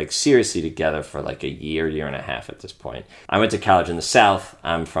been like seriously together for like a year and a half at this point. I went to college in the South.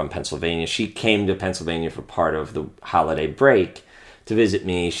 I'm from Pennsylvania. She came to Pennsylvania for part of the holiday break to visit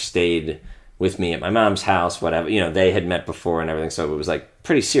me. She stayed with me at my mom's house, whatever. You know, they had met before and everything, so it was like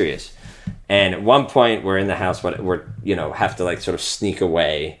pretty serious. And at one point, we're in the house, but we're, have to like sort of sneak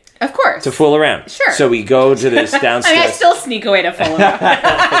away. Of course. To fool around. Sure. So we go to this downstairs. I mean, I still sneak away to fool around.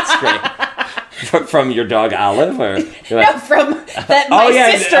 That's great. From your dog Olive, or no, from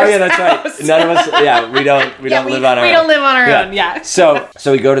my sister's that's house. Right. None of us. Yeah, we don't live on our own. We don't live on our own. Yeah. So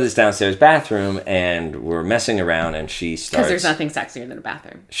we go to this downstairs bathroom and we're messing around, and she starts. Because there's nothing sexier than a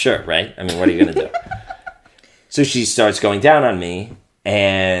bathroom. Sure, right? I mean, what are you gonna do? So she starts going down on me,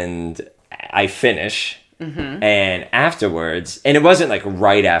 and I finish, and afterwards, and it wasn't like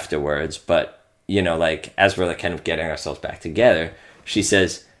right afterwards, but like as we're like kind of getting ourselves back together, she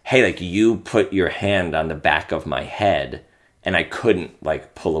says, hey, like you put your hand on the back of my head and I couldn't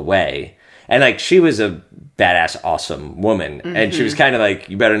like pull away. And like she was a badass, awesome woman. And she was kind of like,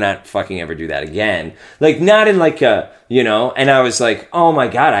 you better not fucking ever do that again. Like not in like a, and I was like, oh my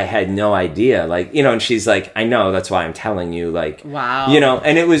God, I had no idea. Like, and she's like, I know, that's why I'm telling you. Like, wow.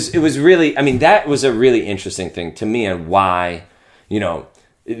 And it was really, I mean, that was a really interesting thing to me, and why,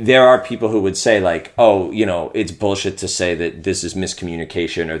 there are people who would say like, oh, it's bullshit to say that this is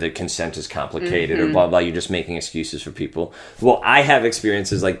miscommunication or that consent is complicated or blah, blah. You're just making excuses for people. Well, I have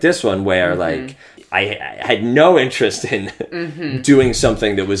experiences like this one where like I had no interest in doing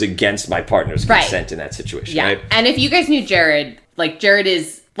something that was against my partner's consent in that situation. Yeah. Right? And if you guys knew Jared, like Jared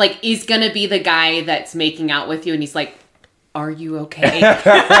is like, he's going to be the guy that's making out with you and he's like, are you okay?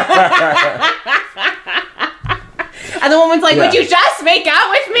 And the woman's like, would you just make out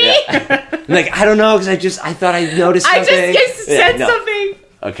with me? Yeah. Like, I don't know, because I thought I noticed something. I just said something.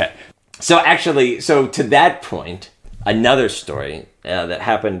 Okay. So actually, to that point, another story that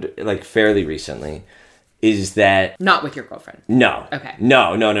happened like fairly recently is that... Not with your girlfriend. No. Okay.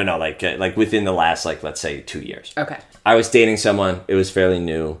 No. Like within the last, like, let's say 2 years. Okay. I was dating someone. It was fairly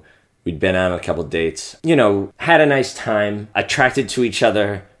new. We'd been on a couple dates. Had a nice time. Attracted to each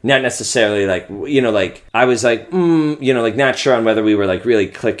other. Not necessarily like, like I was like, like not sure on whether we were like really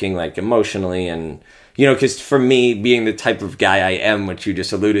clicking like emotionally, and, because for me, being the type of guy I am, which you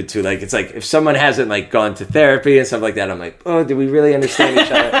just alluded to, like, it's like if someone hasn't like gone to therapy and stuff like that, I'm like, oh, do we really understand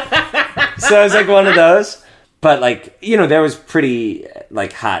each other? So it was like one of those. But like, there was pretty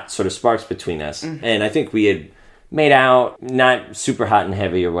like hot sort of sparks between us. And I think we had made out, not super hot and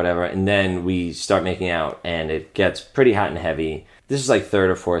heavy or whatever. And then we start making out and it gets pretty hot and heavy. This is like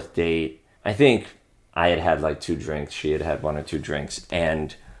 3rd or 4th date. I think I had had like 2 drinks. She had had 1 or 2 drinks.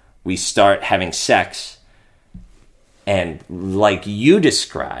 And we start having sex. And like you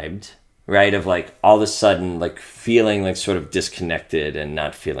described, right, of like all of a sudden like feeling like sort of disconnected and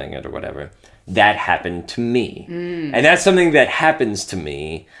not feeling it or whatever, that happened to me. And that's something that happens to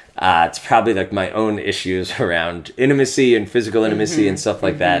me. It's probably like my own issues around intimacy and physical intimacy and stuff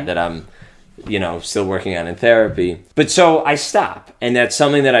like that I'm, still working on in therapy. But so I stop. And that's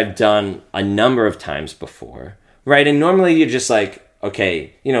something that I've done a number of times before, right? And normally you're just like,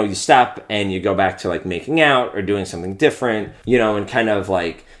 okay, you stop and you go back to like making out or doing something different, and kind of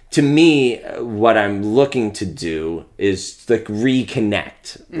like, to me, what I'm looking to do is like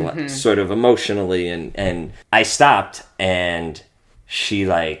reconnect sort of emotionally. And I stopped and she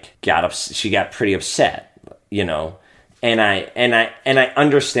like she got pretty upset, and I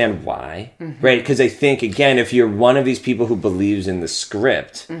understand why, right? Because I think, again, if you're one of these people who believes in the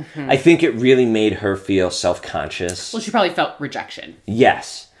script, I think it really made her feel self-conscious. Well, she probably felt rejection.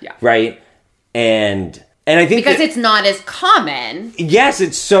 Yes. Yeah. Right? And I think because it's not as common. Yes,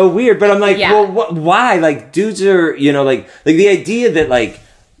 it's so weird. But I'm like, well, why? Like, dudes are, like the idea that like,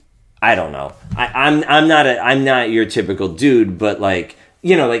 I don't know. I'm not your typical dude, but like,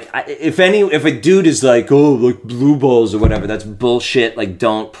 if a dude is like, oh, like blue balls or whatever, that's bullshit. Like,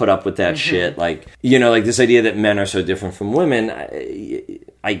 don't put up with that shit. Like, like this idea that men are so different from women,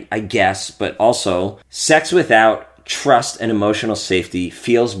 I guess, but also sex without trust and emotional safety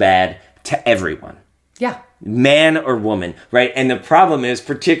feels bad to everyone. Yeah. Man or woman, right? And the problem is,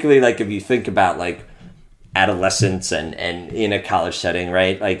 particularly like if you think about like adolescence and in a college setting,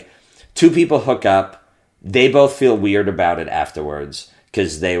 right? Like two people hook up, they both feel weird about it afterwards.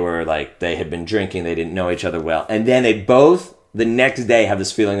 Because they had been drinking, they didn't know each other well. And then they both, the next day, have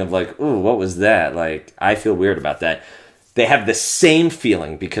this feeling of like, ooh, what was that? Like, I feel weird about that. They have the same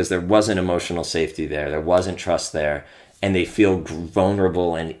feeling because there wasn't emotional safety there. There wasn't trust there. And they feel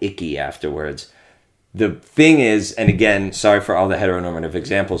vulnerable and icky afterwards. The thing is, and again, sorry for all the heteronormative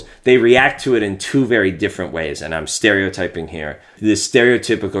examples, they react to it in two very different ways, and I'm stereotyping here. The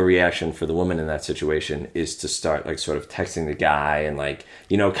stereotypical reaction for the woman in that situation is to start like sort of texting the guy and like,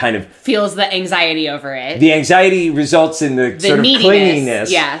 kind of... feels the anxiety over it. The anxiety results in the sort of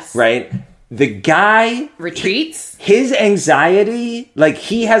clinginess. Yes. Right? The guy... retreats. His anxiety, like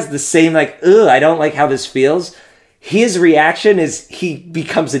he has the same like, ugh, I don't like how this feels. His reaction is he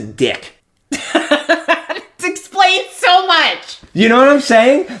becomes a dick. So much. You know what I'm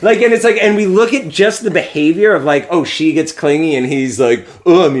saying? Like, and it's like, and we look at just the behavior of like, oh, she gets clingy and he's like,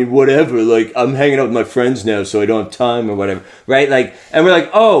 oh, I mean, whatever. Like, I'm hanging out with my friends now, so I don't have time or whatever. Right? Like, and we're like,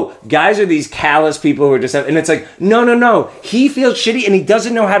 oh, guys are these callous people who are just, and it's like, no. He feels shitty and he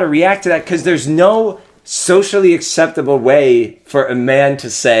doesn't know how to react to that because there's no socially acceptable way for a man to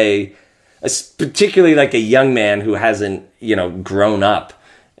say, particularly like a young man who hasn't, grown up,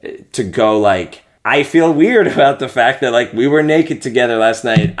 to go like, I feel weird about the fact that like we were naked together last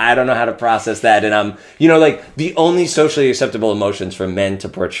night. I don't know how to process that. And I'm, like the only socially acceptable emotions for men to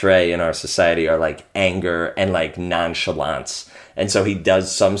portray in our society are like anger and like nonchalance. And so he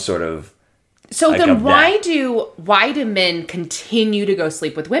does some sort of... So like then why do men continue to go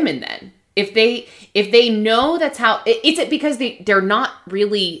sleep with women then? If they know that's how... Is it because they're not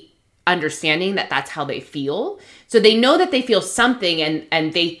really understanding that that's how they feel? So they know that they feel something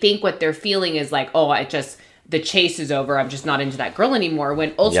and they think what they're feeling is like, oh, the chase is over. I'm just not into that girl anymore.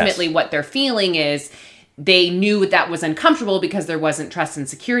 When ultimately what they're feeling is they knew that was uncomfortable because there wasn't trust and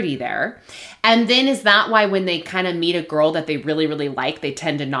security there. And then is that why when they kind of meet a girl that they really, really like, they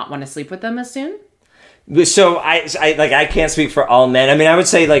tend to not want to sleep with them as soon? So I can't speak for all men. I mean, I would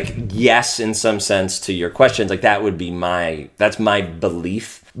say like yes in some sense to your questions. Like that would be that's my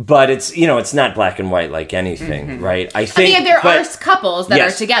belief. But it's it's not black and white like anything, right? I think there are couples that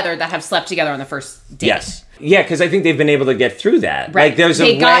are together that have slept together on the first date. Yes. Yeah, because I think they've been able to get through that. Right. Like there's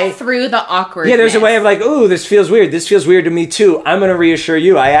they got through the awkwardness. Yeah, there's a way of like, ooh, this feels weird. This feels weird to me too. I'm going to reassure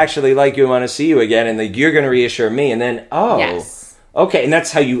you. I actually like you and want to see you again. And like, you're going to reassure me. And then, yes. Okay, and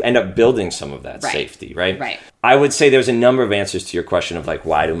that's how you end up building some of that safety, right? Right. I would say there's a number of answers to your question of like,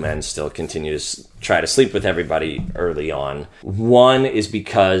 why do men still continue to try to sleep with everybody early on? One is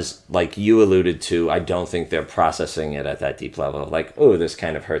because, like you alluded to, I don't think they're processing it at that deep level. Like, oh, this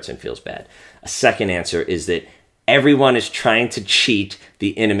kind of hurts and feels bad. A second answer is that everyone is trying to cheat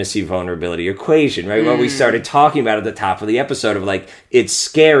the intimacy vulnerability equation, right? What we started talking about at the top of the episode of like, it's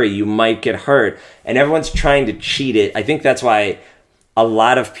scary, you might get hurt, and everyone's trying to cheat it. I think that's why a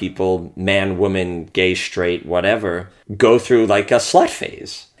lot of people, man, woman, gay, straight, whatever, go through like a slut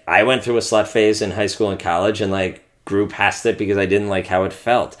phase. I went through a slut phase in high school and college, and like grew past it because I didn't like how it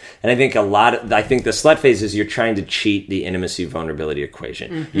felt. And I think I think the slut phase is you're trying to cheat the intimacy vulnerability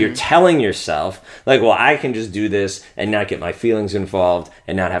equation. Mm-hmm. You're telling yourself, like, well, I can just do this and not get my feelings involved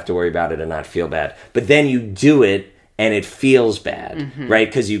and not have to worry about it and not feel bad. But then you do it and it feels bad, mm-hmm. right?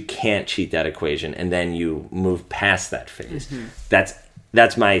 Because you can't cheat that equation, and then you move past that phase. Mm-hmm.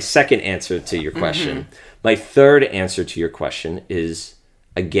 That's my second answer to your question. Mm-hmm. My third answer to your question is,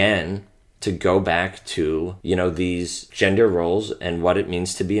 again, to go back to, these gender roles and what it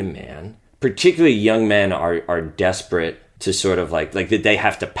means to be a man. Particularly young men are desperate to sort of like that they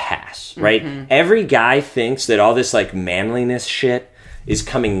have to pass, right? Mm-hmm. Every guy thinks that all this like manliness shit is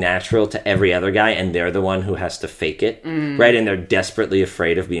coming natural to every other guy, and they're the one who has to fake it, right? And they're desperately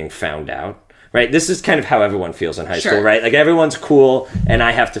afraid of being found out, right? This is kind of how everyone feels in high school, right? Like everyone's cool, and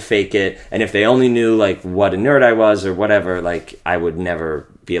I have to fake it. And if they only knew like what a nerd I was or whatever, like I would never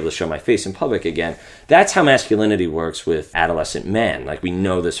be able to show my face in public again. That's how masculinity works with adolescent men. Like we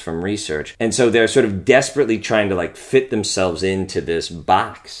know this from research. And so they're sort of desperately trying to like fit themselves into this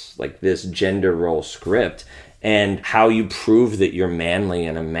box, like this gender role script. And how you prove that you're manly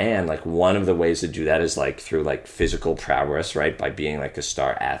and a man, like one of the ways to do that is like through like physical prowess, right? By being like a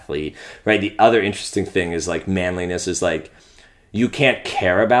star athlete, right? The other interesting thing is like manliness is like, you can't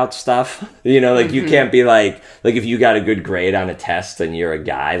care about stuff, like you can't be like if you got a good grade on a test and you're a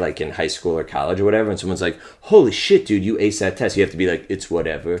guy like in high school or college or whatever, and someone's like, holy shit, dude, you aced that test. You have to be like, it's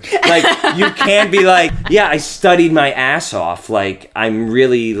whatever. Like you can't be like, yeah, I studied my ass off. Like I'm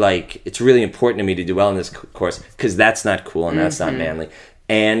really like, it's really important to me to do well in this course, because that's not cool and that's not manly.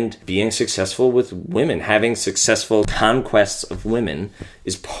 And being successful with women, having successful conquests of women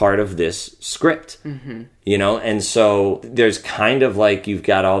is part of this script, And so there's kind of like you've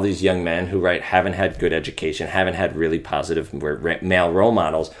got all these young men who, haven't had good education, haven't had really positive male role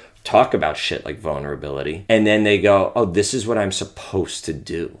models talk about shit like vulnerability. And then they go, oh, this is what I'm supposed to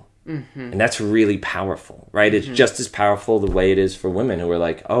do. And that's really powerful, right? It's just as powerful the way it is for women who are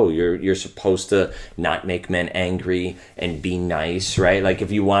like, oh, you're supposed to not make men angry and be nice, right? Like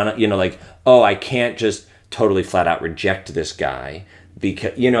if you want to, like, oh, I can't just totally flat out reject this guy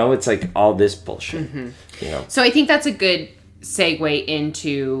because, it's like all this bullshit, So I think that's a good segue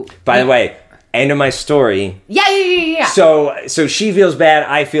into... By the way, end of my story. Yeah. So she feels bad,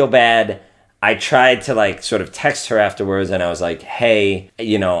 I feel bad. I tried to like sort of text her afterwards, and I was like, hey,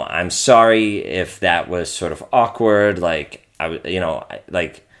 I'm sorry if that was sort of awkward. Like, I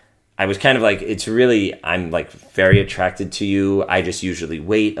was kind of like, it's really, I'm like very attracted to you. I just usually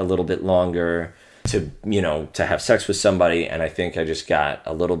wait a little bit longer to have sex with somebody. And I think I just got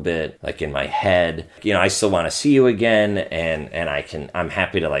a little bit like in my head, I still want to see you again. And I'm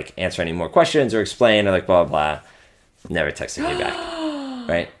happy to like answer any more questions or explain or like blah, blah, blah. Never texted me back.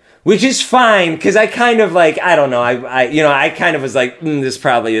 Right. Which is fine, because I kind of like, I don't know, I kind of was like, this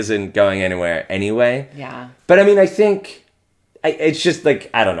probably isn't going anywhere anyway. Yeah. But I mean, I think, it's just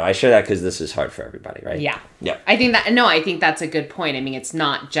like, I don't know, I share that because this is hard for everybody, right? Yeah. Yeah. I think that's a good point. I mean, it's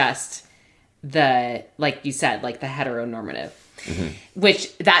not just like you said, like the heteronormative.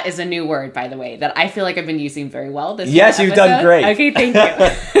 Which that is a new word, by the way, that I feel like I've been using very well this Yes, you've done great. Okay, thank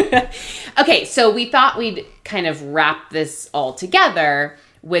you. Okay, so we thought we'd kind of wrap this all together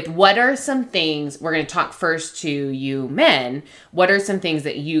with what are some things, we're going to talk first to you men, what are some things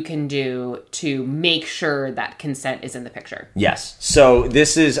that you can do to make sure that consent is in the picture? Yes. So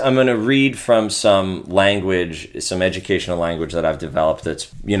I'm going to read from some language, some educational language that I've developed that's,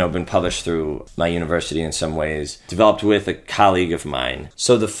 been published through my university in some ways, developed with a colleague of mine.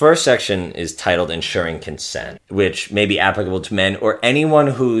 So the first section is titled Ensuring Consent, which may be applicable to men or anyone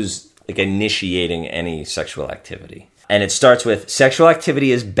who's like initiating any sexual activity. And it starts with, sexual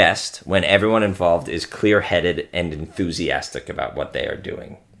activity is best when everyone involved is clear-headed and enthusiastic about what they are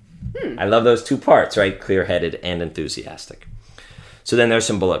doing. I love those two parts, right? Clear-headed and enthusiastic. So then there's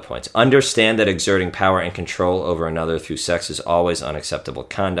some bullet points. Understand that exerting power and control over another through sex is always unacceptable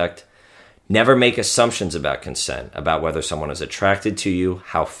conduct. Never make assumptions about consent, about whether someone is attracted to you,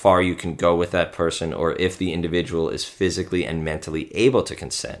 how far you can go with that person, or if the individual is physically and mentally able to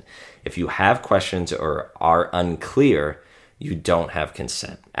consent. If you have questions or are unclear, you don't have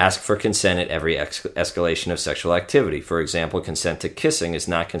consent. Ask for consent at every escalation of sexual activity. For example, consent to kissing is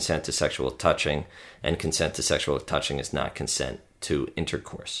not consent to sexual touching, and consent to sexual touching is not consent to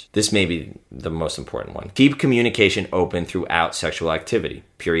intercourse. This may be the most important one. Keep communication open throughout sexual activity.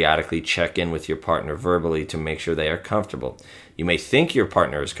 Periodically check in with your partner verbally to make sure they are comfortable. You may think your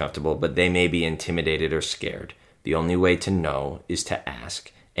partner is comfortable, but they may be intimidated or scared. The only way to know is to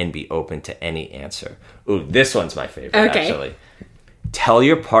ask and be open to any answer. Ooh, this one's my favorite, actually. Tell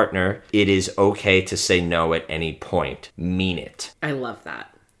your partner it is okay to say no at any point. Mean it. I love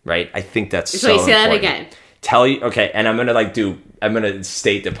that. Right? I think that's So so say that important. again. Okay, and I'm gonna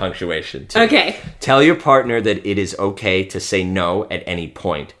state the punctuation too. Okay. Tell your partner that it is okay to say no at any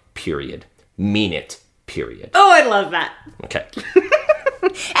point, period. Mean it, period. Oh, I love that. Okay.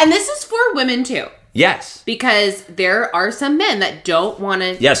 And this is for women too. Yes. Because there are some men that don't want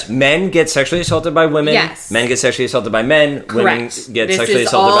to... Yes, men get sexually assaulted by women. Yes. Men get sexually assaulted by men. Correct. Women get This sexually is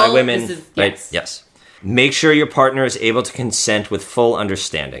assaulted by all- women. this is- Right? yes. Yes. Make sure your partner is able to consent with full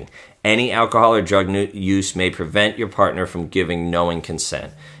understanding. Any alcohol or drug use may prevent your partner from giving knowing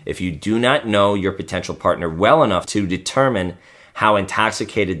consent. If you do not know your potential partner well enough to determine how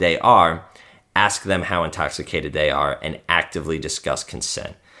intoxicated they are, ask them how intoxicated they are and actively discuss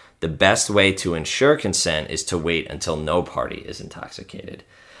consent. The best way to ensure consent is to wait until no party is intoxicated.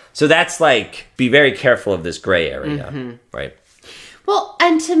 So that's like, be very careful of this gray area, right? Well,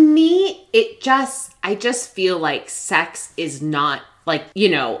 and to me, I just feel like sex is not like,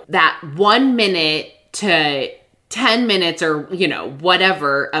 that 1 minute to 10 minutes or,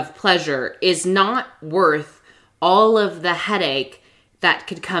 whatever of pleasure is not worth all of the headache that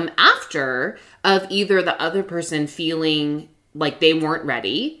could come after of either the other person feeling like they weren't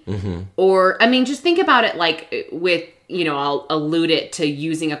ready or, just think about it like with, I'll allude it to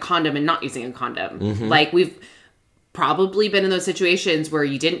using a condom and not using a condom. Like we've probably been in those situations where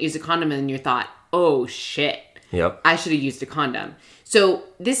you didn't use a condom and you thought, oh shit, I should have used a condom. So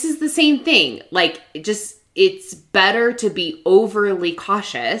this is the same thing. Like it's better to be overly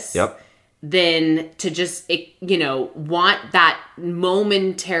cautious than to just, want that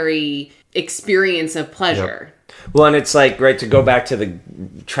momentary experience of pleasure. Well, and it's like, right, to go back to the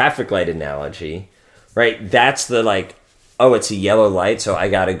traffic light analogy, right? That's the like, oh, it's a yellow light, so I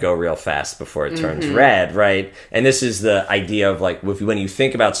got to go real fast before it turns red, right? And this is the idea of like, when you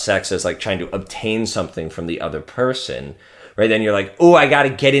think about sex as like trying to obtain something from the other person, right? Then you're like, oh, I got to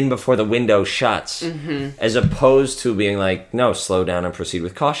get in before the window shuts. As opposed to being like, no, slow down and proceed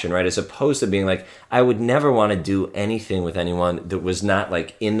with caution, right? As opposed to being like, I would never want to do anything with anyone that was not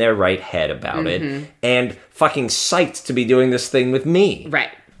like in their right head about it and fucking psyched to be doing this thing with me.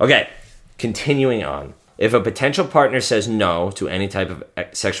 Right. Okay, continuing on. If a potential partner says no to any type of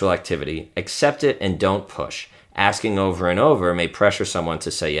sexual activity, accept it and don't push. Asking over and over may pressure someone to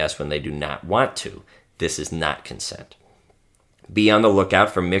say yes when they do not want to. This is not consent. Be on the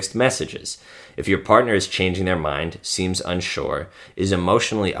lookout for mixed messages. If your partner is changing their mind, seems unsure, is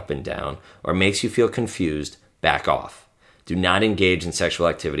emotionally up and down, or makes you feel confused, back off. Do not engage in sexual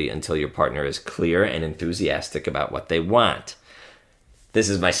activity until your partner is clear and enthusiastic about what they want. This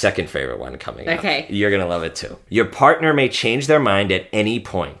is my second favorite one coming up. Okay. You're going to love it too. Your partner may change their mind at any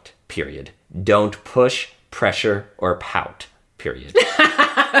point, period. Don't push, pressure, or pout, period.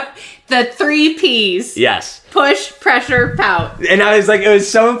 The 3 Ps. Yes. Push, pressure, pout. And I was like, it was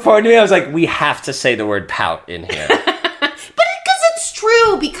so important to me. I was like, we have to say the word pout in here. But because it's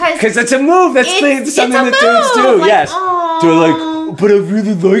true, because it's a move. That's something that dudes do. Like, yes. They're like, but I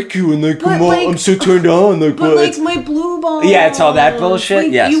really like you, and like, come on, like- I'm so turned on. Like, but what? like my blue ball. Yeah, it's all that bullshit.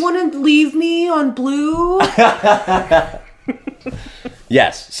 Like, yes. You want to leave me on blue?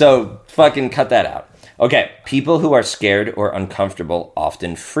 Yes. So fucking cut that out. Okay. People who are scared or uncomfortable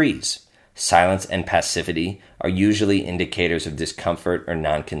often freeze. Silence and passivity are usually indicators of discomfort or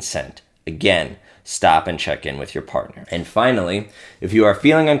non-consent. Again, stop and check in with your partner. And finally, if you are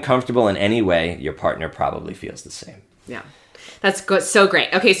feeling uncomfortable in any way, your partner probably feels the same. Yeah. That's good. So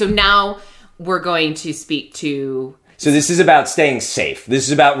great. Okay, so now we're going to speak to... So this is about staying safe. This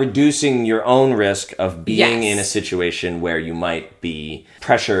is about reducing your own risk of being in a situation where you might be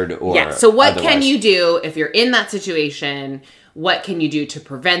pressured or So what otherwise. can you do if you're in that situation? What can you do to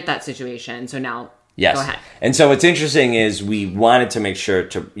prevent that situation? So now, Yes. go ahead. And so what's interesting is we wanted to make sure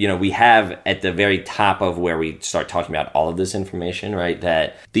to, we have at the very top of where we start talking about all of this information, right,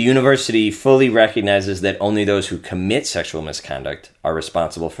 that the university fully recognizes that only those who commit sexual misconduct are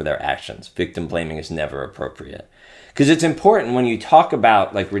responsible for their actions. Victim blaming is never appropriate. Because it's important when you talk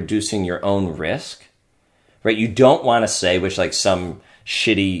about, like, reducing your own risk, right, you don't want to say, which, like, some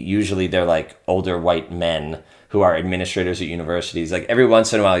shitty, usually they're, like, older white men who are administrators at universities. Like, every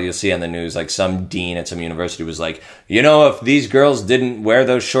once in a while you'll see on the news, like, some dean at some university was like, if these girls didn't wear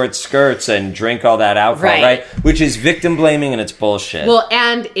those short skirts and drink all that alcohol, right? Which is victim blaming and it's bullshit. Well,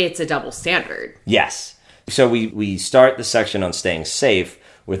 and it's a double standard. Yes. So we start the section on staying safe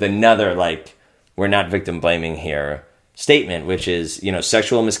with another, like, we're not victim blaming here statement, which is,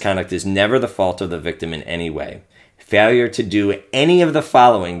 sexual misconduct is never the fault of the victim in any way. Failure to do any of the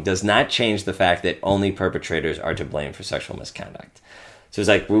following does not change the fact that only perpetrators are to blame for sexual misconduct. So it's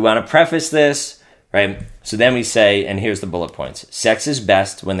like, we want to preface this, right? So then we say, and here's the bullet points. Sex is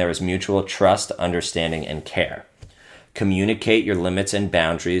best when there is mutual trust, understanding, and care. Communicate your limits and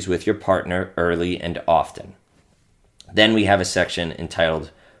boundaries with your partner early and often. Then we have a section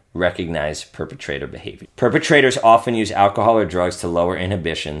entitled Recognize Perpetrator Behavior. Perpetrators often use alcohol or drugs to lower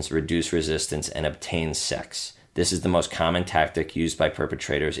inhibitions, reduce resistance, and obtain sex. This is the most common tactic used by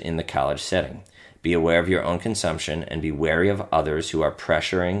perpetrators in the college setting. Be aware of your own consumption and be wary of others who are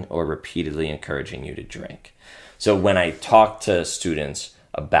pressuring or repeatedly encouraging you to drink. So when I talk to students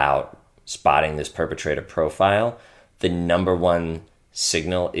about spotting this perpetrator profile, the number one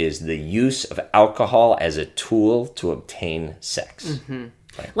signal is the use of alcohol as a tool to obtain sex. Mm-hmm.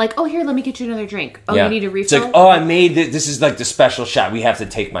 Like, oh, here, let me get you another drink. Oh, you need a refill? It's like, oh, I made this is like the special shot. We have to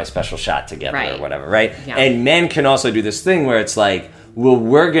take my special shot together or whatever, right? Yeah. And men can also do this thing where it's like, well,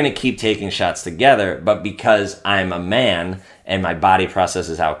 we're going to keep taking shots together, but because I'm a man and my body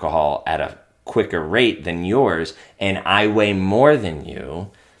processes alcohol at a quicker rate than yours, and I weigh more than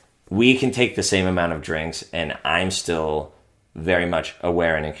you, we can take the same amount of drinks, and I'm still very much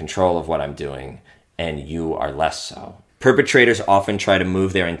aware and in control of what I'm doing, and you are less so. Perpetrators often try to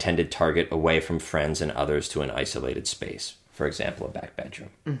move their intended target away from friends and others to an isolated space, for example, a back bedroom.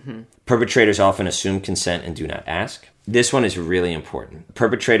 Mm-hmm. Perpetrators often assume consent and do not ask. This one is really important.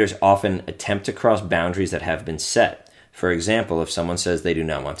 Perpetrators often attempt to cross boundaries that have been set. For example, if someone says they do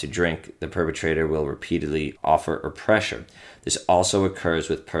not want to drink, the perpetrator will repeatedly offer or pressure. This also occurs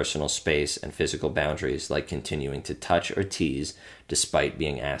with personal space and physical boundaries, like continuing to touch or tease despite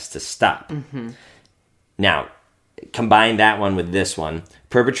being asked to stop. Mm-hmm. Now, combine that one with this one.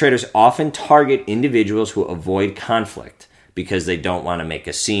 Perpetrators often target individuals who avoid conflict because they don't want to make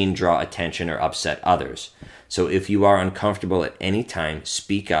a scene, draw attention, or upset others. So if you are uncomfortable at any time,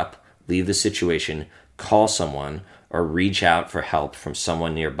 speak up, leave the situation, call someone, or reach out for help from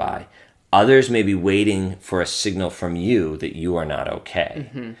someone nearby. Others may be waiting for a signal from you that you are not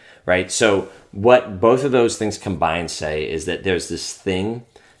okay, right? So what both of those things combined say is that there's this thing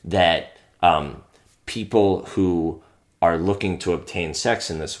that people who are looking to obtain sex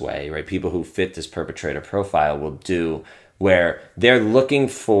in this way, right? People who fit this perpetrator profile will do, where they're looking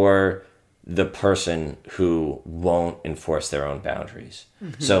for the person who won't enforce their own boundaries.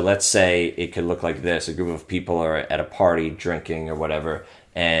 Mm-hmm. So let's say it could look like this. A group of people are at a party drinking or whatever,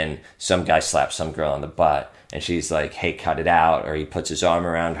 and some guy slaps some girl on the butt, and she's like, hey, cut it out. Or he puts his arm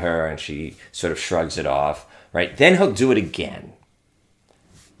around her, and she sort of shrugs it off, right? Then he'll do it again.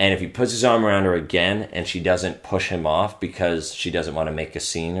 And if he puts his arm around her again and she doesn't push him off because she doesn't want to make a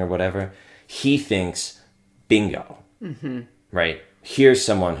scene or whatever, he thinks, bingo, right? Here's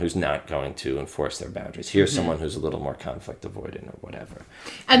someone who's not going to enforce their boundaries. Here's someone who's a little more conflict avoidant or whatever.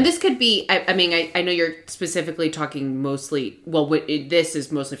 And this could be, I mean, I know you're specifically talking mostly, well, this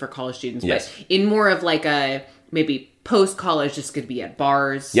is mostly for college students, yes. But in more of like a, maybe post-college, this could be at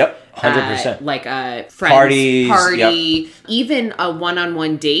bars. Yep, 100%. Like a friend's party. Yep. Even a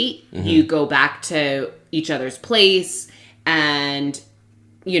one-on-one date, you go back to each other's place and,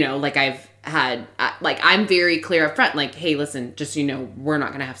 you know, like I've had, like I'm very clear up front, like, hey, listen, just so you know, we're not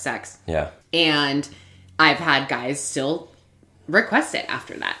going to have sex. Yeah. And I've had guys still request it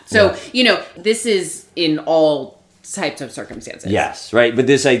after that. So, you know, this is in all types of circumstances. Yes, right. But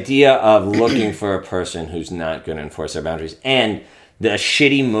this idea of looking for a person who's not going to enforce their boundaries, and the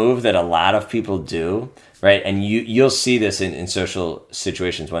shitty move that a lot of people do, right? And you'll see this in social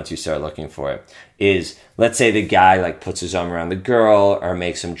situations once you start looking for it, is let's say the guy like puts his arm around the girl or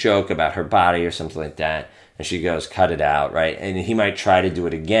makes some joke about her body or something like that, and she goes, cut it out, right? And he might try to do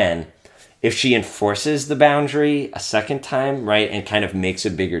it again. If she enforces the boundary a second time, right, and kind of makes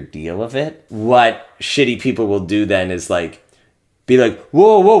a bigger deal of it, what shitty people will do then is like, be like,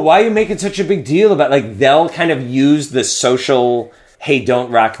 whoa, why are you making such a big deal about, like, they'll kind of use the social, hey,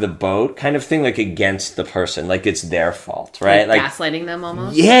 don't rock the boat kind of thing, like, against the person, like it's their fault, right? Like gaslighting them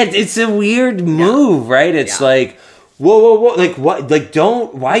almost? Yeah, it's a weird move, right? It's like, whoa, like, what, like,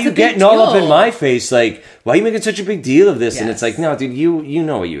 don't, why are you getting all up in my face? Like, why are you making such a big deal of this? Yes. And it's like, no, dude, you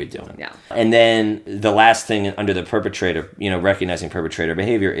know what you were doing. Yeah. And then the last thing under the perpetrator, you know, recognizing perpetrator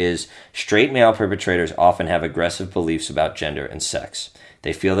behavior is straight male perpetrators often have aggressive beliefs about gender and sex.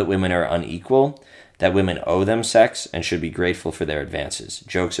 They feel that women are unequal, that women owe them sex and should be grateful for their advances.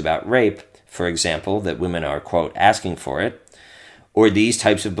 Jokes about rape, for example, that women are, quote, asking for it, or these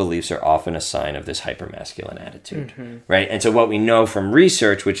types of beliefs are often a sign of this hypermasculine attitude, right? And so what we know from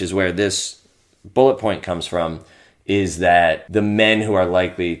research, which is where this bullet point comes from, is that the men who are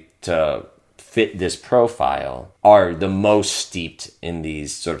likely to fit this profile are the most steeped in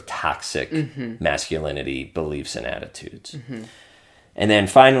these sort of toxic masculinity beliefs and attitudes. And then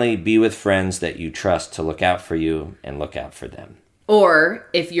finally, be with friends that you trust to look out for you and look out for them. Or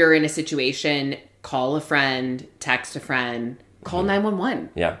if you're in a situation, call a friend, text a friend, call 911.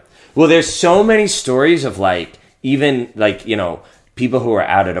 Yeah. Well, there's so many stories of like, even like, you know, people who are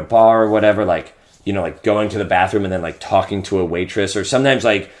out at a bar or whatever, like, you know, like going to the bathroom and then like talking to a waitress, or sometimes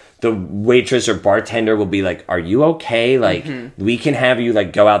like the waitress or bartender will be like, are you okay? Like, we can have you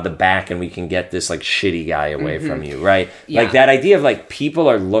like go out the back and we can get this like shitty guy away from you, right? Yeah. Like that idea of like people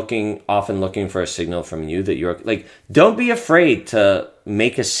are often looking for a signal from you that you're like, don't be afraid to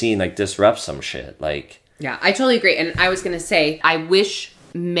make a scene, like disrupt some shit. Like, yeah, I totally agree. And I was going to say, I wish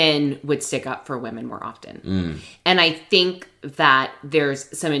men would stick up for women more often. And I think that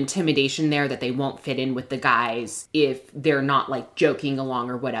there's some intimidation there that they won't fit in with the guys if they're not like joking along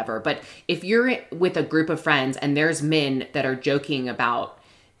or whatever. But if you're with a group of friends and there's men that are joking about,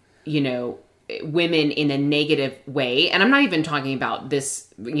 you know, women in a negative way, and I'm not even talking about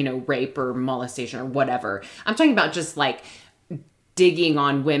this, you know, rape or molestation or whatever. I'm talking about just like digging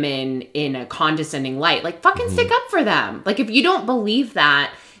on women in a condescending light, like fucking stick up for them. Like if you don't believe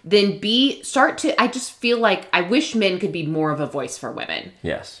that, then I just feel like I wish men could be more of a voice for women.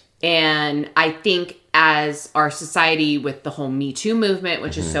 yes. And I think as our society with the whole Me Too movement,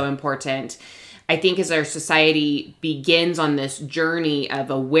 which is so important, I think as our society begins on this journey of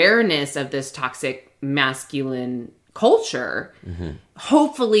awareness of this toxic masculine culture,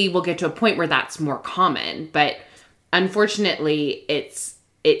 hopefully we'll get to a point where that's more common. But unfortunately, it's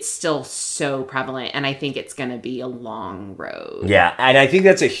still so prevalent, and I think it's going to be a long road. Yeah, and I think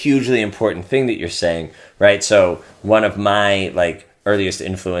that's a hugely important thing that you're saying, right? So one of my like earliest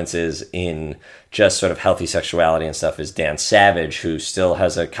influences in just sort of healthy sexuality and stuff is Dan Savage, who still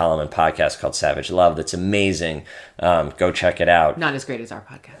has a column and podcast called Savage Love that's amazing. Go check it out. Not as great as our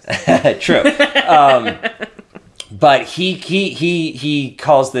podcast. True. But he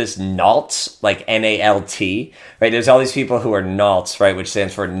calls this NALT, like NALT, right? There's all these people who are NALTs, right? Which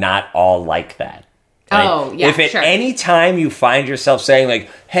stands for not all like that. Right? Oh, yeah, If at sure. any time you find yourself saying like,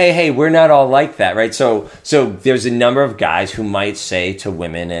 hey, we're not all like that, right? So there's a number of guys who might say to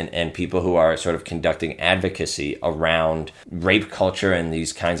women and people who are sort of conducting advocacy around rape culture and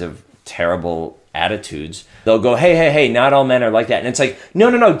these kinds of terrible attitudes. They'll go, hey, not all men are like that. And it's like,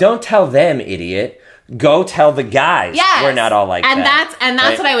 no, don't tell them, idiot. Go tell the guys we're not all like that. And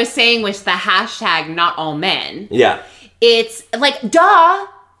that's right? what I was saying with the hashtag not all men. Yeah. It's like, duh.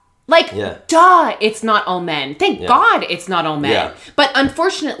 Like, Yeah. duh, it's not all men. Thank God it's not all men. Yeah. But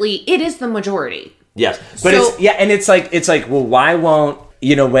unfortunately, it is the majority. Yes. But it's like, well, why won't,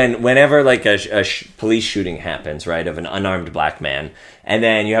 you know, whenever like a police shooting happens, right, of an unarmed black man, and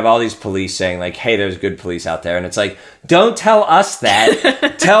then you have all these police saying like, hey, there's good police out there. And it's like, don't tell us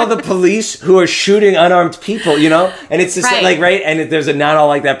that. Tell the police who are shooting unarmed people, you know? And it's just Right. like, right? And there's a not all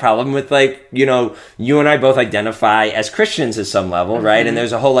like that problem with like, you know, you and I both identify as Christians at some level, right? And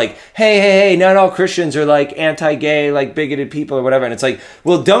there's a whole like, hey, not all Christians are like anti-gay, like bigoted people or whatever. And it's like,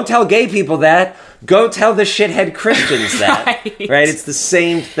 well, don't tell gay people that. Go tell the shithead Christians that. Right? It's the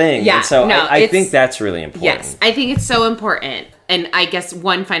same thing. Yeah, And so no, I it's- think that's really important. Yes, I think it's so important. And I guess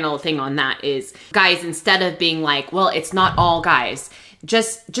one final thing on that is, guys, instead of being like, well, it's not all guys,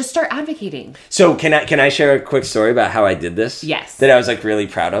 just start advocating. So can I share a quick story about how I did this? Yes. That I was like really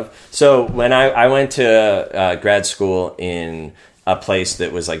proud of. So when I went to grad school in a place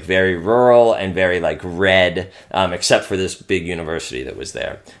that was like very rural and very like red, except for this big university that was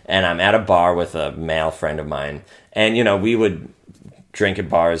there. And I'm at a bar with a male friend of mine, and you know, we would drink at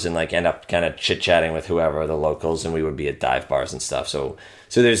bars and like end up kind of chit-chatting with whoever, the locals, and we would be at dive bars and stuff. So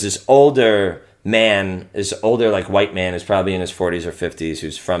there's this older like white man who's probably in his 40s or 50s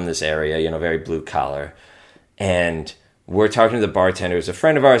who's from this area, you know, very blue collar. And we're talking to the bartender who's a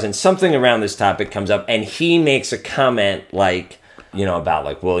friend of ours, and something around this topic comes up, and he makes a comment like, you know, about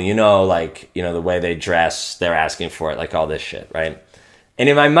like, well, you know, like, you know, the way they dress, they're asking for it, like all this shit, right? And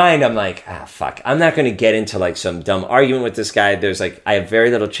in my mind, I'm like, fuck, I'm not going to get into like some dumb argument with this guy. There's like, I have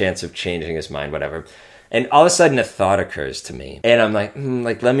very little chance of changing his mind, whatever. And all of a sudden a thought occurs to me. And I'm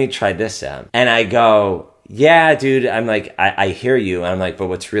like, let me try this out. And I go, yeah, dude, I'm like, I hear you. And I'm like, but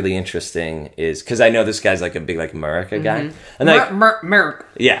what's really interesting is, because I know this guy's like a big like America guy. And like, Merc.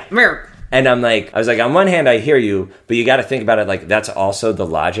 yeah. Merc. And I was like, on one hand, I hear you, but you got to think about it like that's also the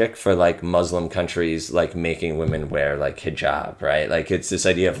logic for like Muslim countries like making women wear like hijab, right? Like it's this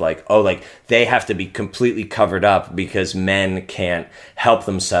idea of like, oh, like they have to be completely covered up because men can't help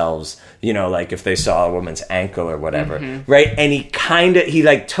themselves, you know, like if they saw a woman's ankle or whatever, right? And he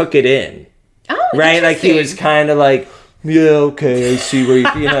like took it in, Oh, right? Like he was kind of like, yeah, okay, I see where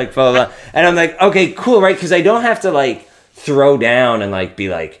you know, like blah, blah, blah. And I'm like, okay, cool, right? Because I don't have to like throw down and like be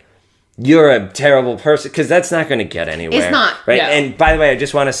like, you're a terrible person, because that's not going to get anywhere. It's not. Right. No. And by the way, I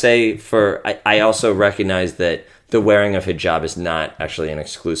just want to say I also recognize that the wearing of hijab is not actually an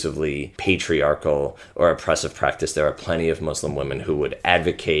exclusively patriarchal or oppressive practice. There are plenty of Muslim women who would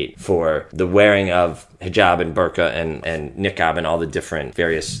advocate for the wearing of hijab and burqa and niqab and all the different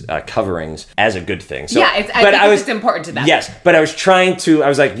various coverings as a good thing. So, yeah, I think it's important to them. Yes, but I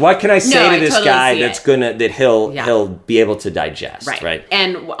was like, what can I say to this totally guy that he'll be able to digest, right?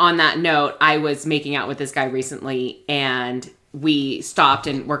 And on that note, I was making out with this guy recently, and we stopped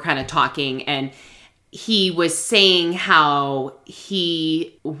and we're kind of talking, and he was saying how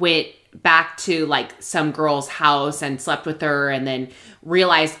he went back to like some girl's house and slept with her, and then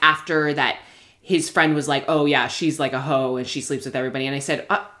realized after that his friend was like, oh yeah, she's like a hoe and she sleeps with everybody. And I said,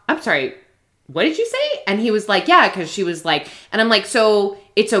 I'm sorry, what did you say? And he was like, yeah, because she was like, and I'm like, so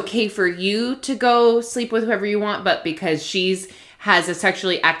it's okay for you to go sleep with whoever you want, but because has a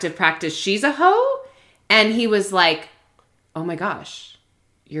sexually active practice, she's a hoe? And he was like, oh my gosh,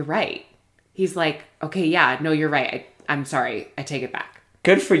 you're right. He's like, okay, yeah, no, you're right. I'm sorry. I take it back.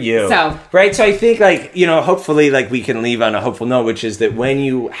 Good for you. So I think like, hopefully like we can leave on a hopeful note, which is that when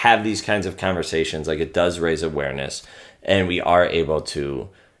you have these kinds of conversations, like it does raise awareness and we are able to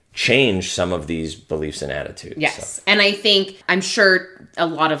change some of these beliefs and attitudes. Yes. So. And I'm sure a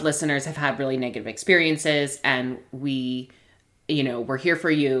lot of listeners have had really negative experiences, and we're here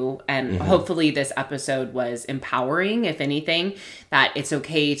for you. And hopefully this episode was empowering, if anything, that it's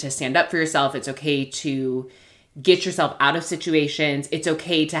okay to stand up for yourself. It's okay to get yourself out of situations. It's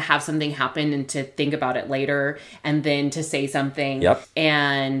okay to have something happen and to think about it later and then to say something. Yep.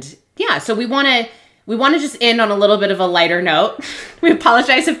 And yeah, so we want to just end on a little bit of a lighter note. We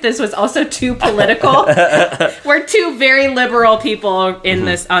apologize if this was also too political. We're two very liberal people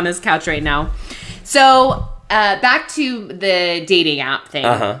on this couch right now. So, back to the dating app thing.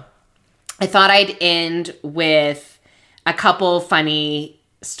 I thought I'd end with a couple funny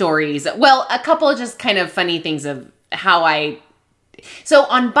stories. Well, a couple just kind of funny things of how So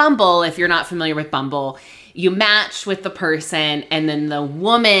on Bumble, if you're not familiar with Bumble, you match with the person and then the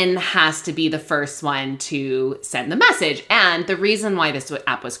woman has to be the first one to send the message. And the reason why this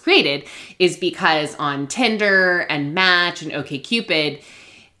app was created is because on Tinder and Match and OkCupid,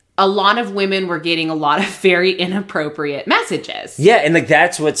 a lot of women were getting a lot of very inappropriate messages. Yeah, and like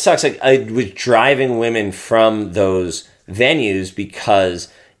that's what sucks. Like I was driving women from those venues because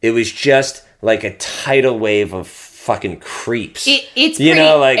it was just like a tidal wave of fucking creeps.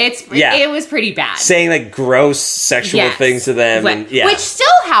 It was pretty bad. Saying like gross sexual things to them, which still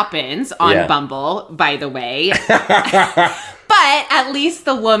happens on Bumble, by the way. But at least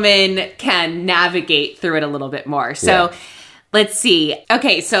the woman can navigate through it a little bit more. So. Yeah. Let's see.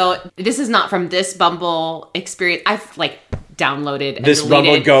 Okay, so this is not from this Bumble experience. I've like downloaded and this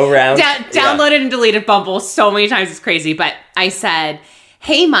deleted. Bumble go round. Downloaded and deleted Bumble so many times, it's crazy. But I said,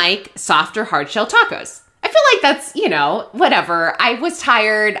 hey, Mike, soft or hard shell tacos? I feel like that's, whatever. I was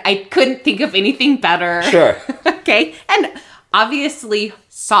tired. I couldn't think of anything better. Sure. Okay. And obviously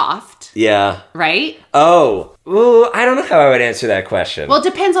soft. Yeah. Right? Oh. Ooh, I don't know how I would answer that question. Well, it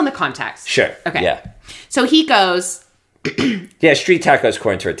depends on the context. Sure. Okay. Yeah. So he goes... Yeah, street tacos,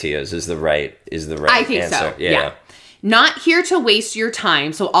 corn tortillas is the right I think answer. So. Yeah. Not here to waste your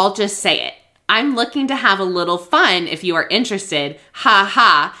time, so I'll just say it. I'm looking to have a little fun if you are interested. Ha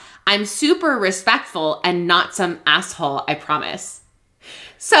ha. I'm super respectful and not some asshole, I promise.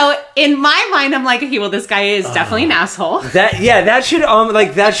 So in my mind, I'm like, okay, well, this guy is definitely an asshole. That should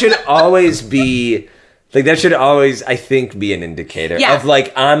always be like, that should always, I think, be an indicator of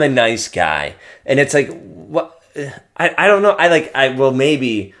like, I'm a nice guy. And it's like, what? I don't know. Well,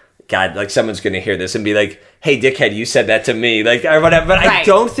 maybe, God, like someone's going to hear this and be like, hey, dickhead, you said that to me. Like, or whatever. But I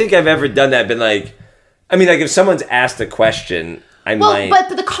don't think I've ever done that. Been like, I mean, like if someone's asked a question, might.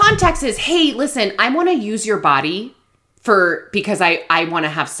 But the context is, hey, listen, I want to use your body because I want to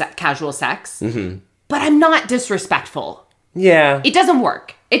have casual sex, but I'm not disrespectful. Yeah. It doesn't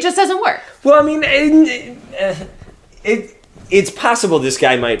work. It just doesn't work. Well, I mean, it's possible this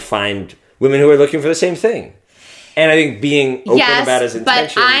guy might find women who are looking for the same thing. And I think being open about his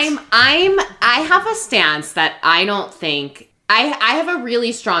intentions. But I have a stance that I don't think I have a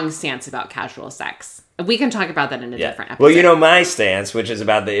really strong stance about casual sex. We can talk about that in a different episode. Well, you know my stance, which is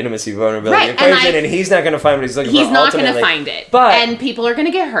about the intimacy, vulnerability, and person, and he's not going to find what he's looking for. He's not going to find it, and people are going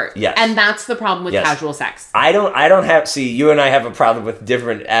to get hurt. Yes, and that's the problem with casual sex. I don't have. See, you and I have a problem with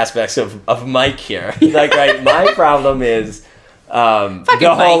different aspects of Mike here. Like, right, my problem is.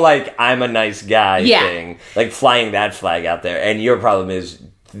 The whole, like, I'm a nice guy thing. Like, flying that flag out there. And your problem is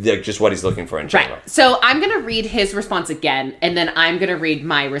just what he's looking for in general. Right. So I'm going to read his response again, and then I'm going to read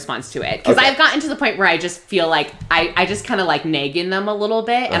my response to it. Because I've gotten to the point where I just feel like I just kind of like nagging them a little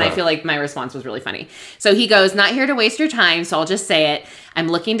bit, and I feel like my response was really funny. So he goes, not here to waste your time, so I'll just say it. I'm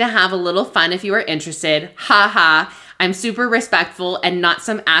looking to have a little fun if you are interested. Ha ha. I'm super respectful and not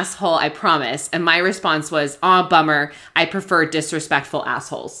some asshole, I promise. And my response was, aw, bummer. I prefer disrespectful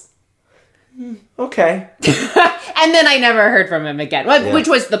assholes. Okay. And then I never heard from him again, which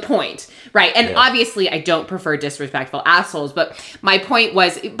was the point, right? And obviously I don't prefer disrespectful assholes, but my point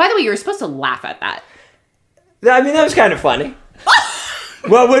was, by the way, you were supposed to laugh at that. I mean, that was kind of funny.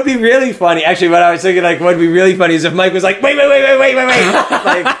 What would be really funny, actually, what I was thinking, like, what would be really funny is if Mike was like, wait.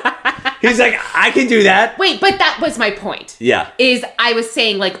 Like, he's like, I can do that. Wait, but that was my point. Yeah. Is I was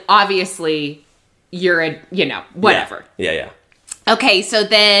saying, like, obviously you're a, whatever. Yeah. Okay, so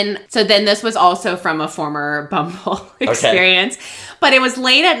then this was also from a former Bumble experience. But it was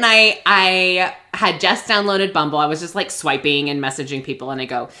late at night. I had just downloaded Bumble. I was just like swiping and messaging people, and I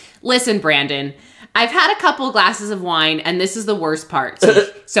go, listen, Brandon, I've had a couple glasses of wine, and this is the worst part.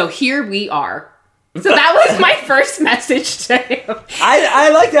 So here we are. So that was my first message to him.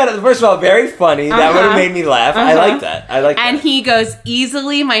 I like that. First of all, very funny. That would have made me laugh. I like that. And he goes,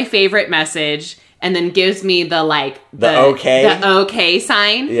 easily my favorite message. And then gives me the okay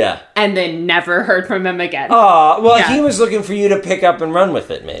sign. Yeah. And then never heard from him again. Oh, well, he was looking for you to pick up and run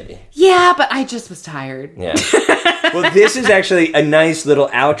with it, maybe. Yeah, but I just was tired. Yeah. Well, this is actually a nice little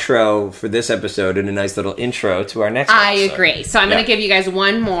outro for this episode and a nice little intro to our next episode. I agree. So I'm going to give you guys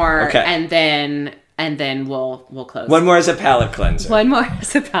one more, and then we'll close. One more as a palate cleanser.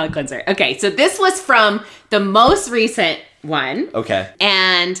 Okay, so this was from the most recent one. Okay.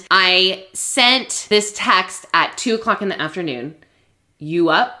 And I sent this text at 2:00 in the afternoon. You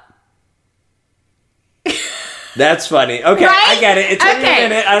up? That's funny. Okay, right? I get it. It's a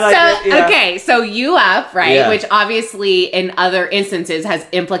minute. I like it. Yeah. Okay, so you up, right? Yeah. Which obviously in other instances has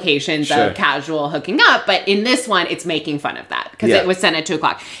implications of casual hooking up, but in this one it's making fun of that because it was sent at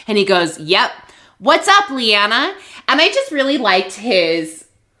 2:00. And he goes, yep. What's up, Leanna? And I just really liked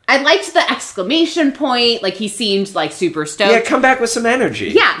I liked the exclamation point. Like, he seemed, like, super stoked. Yeah, come back with some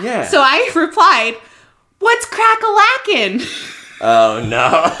energy. Yeah. So I replied, what's crack-a-lackin'? Oh, no.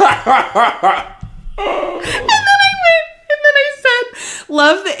 And then I said,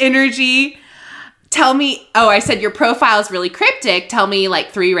 love the energy. Tell me, I said, your profile is really cryptic. Tell me,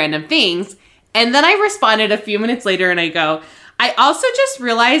 like, 3 random things. And then I responded a few minutes later, and I go, I also just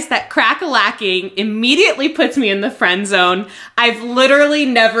realized that crack-a-lacking immediately puts me in the friend zone. I've literally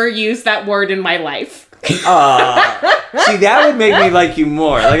never used that word in my life. See, that would make me like you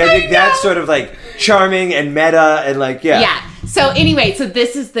more. Like, I think that's sort of like charming and meta and like, Yeah. So anyway,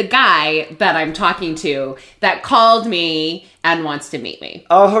 this is the guy that I'm talking to that called me and wants to meet me.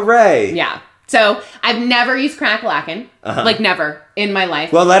 Oh, hooray. Yeah. So I've never used crack-a-lacking. Like, never in my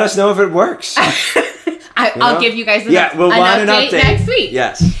life. Well, let us know if it works. I'll give you guys an update next week.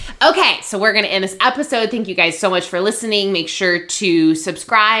 Yes. Okay, so we're going to end this episode. Thank you guys so much for listening. Make sure to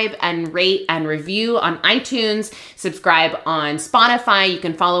subscribe and rate and review on iTunes. Subscribe on Spotify. You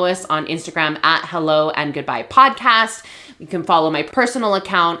can follow us on Instagram at Hello and Goodbye Podcast. You can follow my personal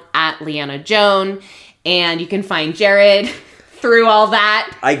account at Leanna Joan. And you can find Jared through all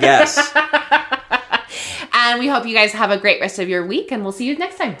that. I guess. And we hope you guys have a great rest of your week, and we'll see you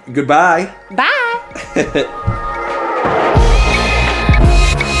next time. Goodbye. Bye.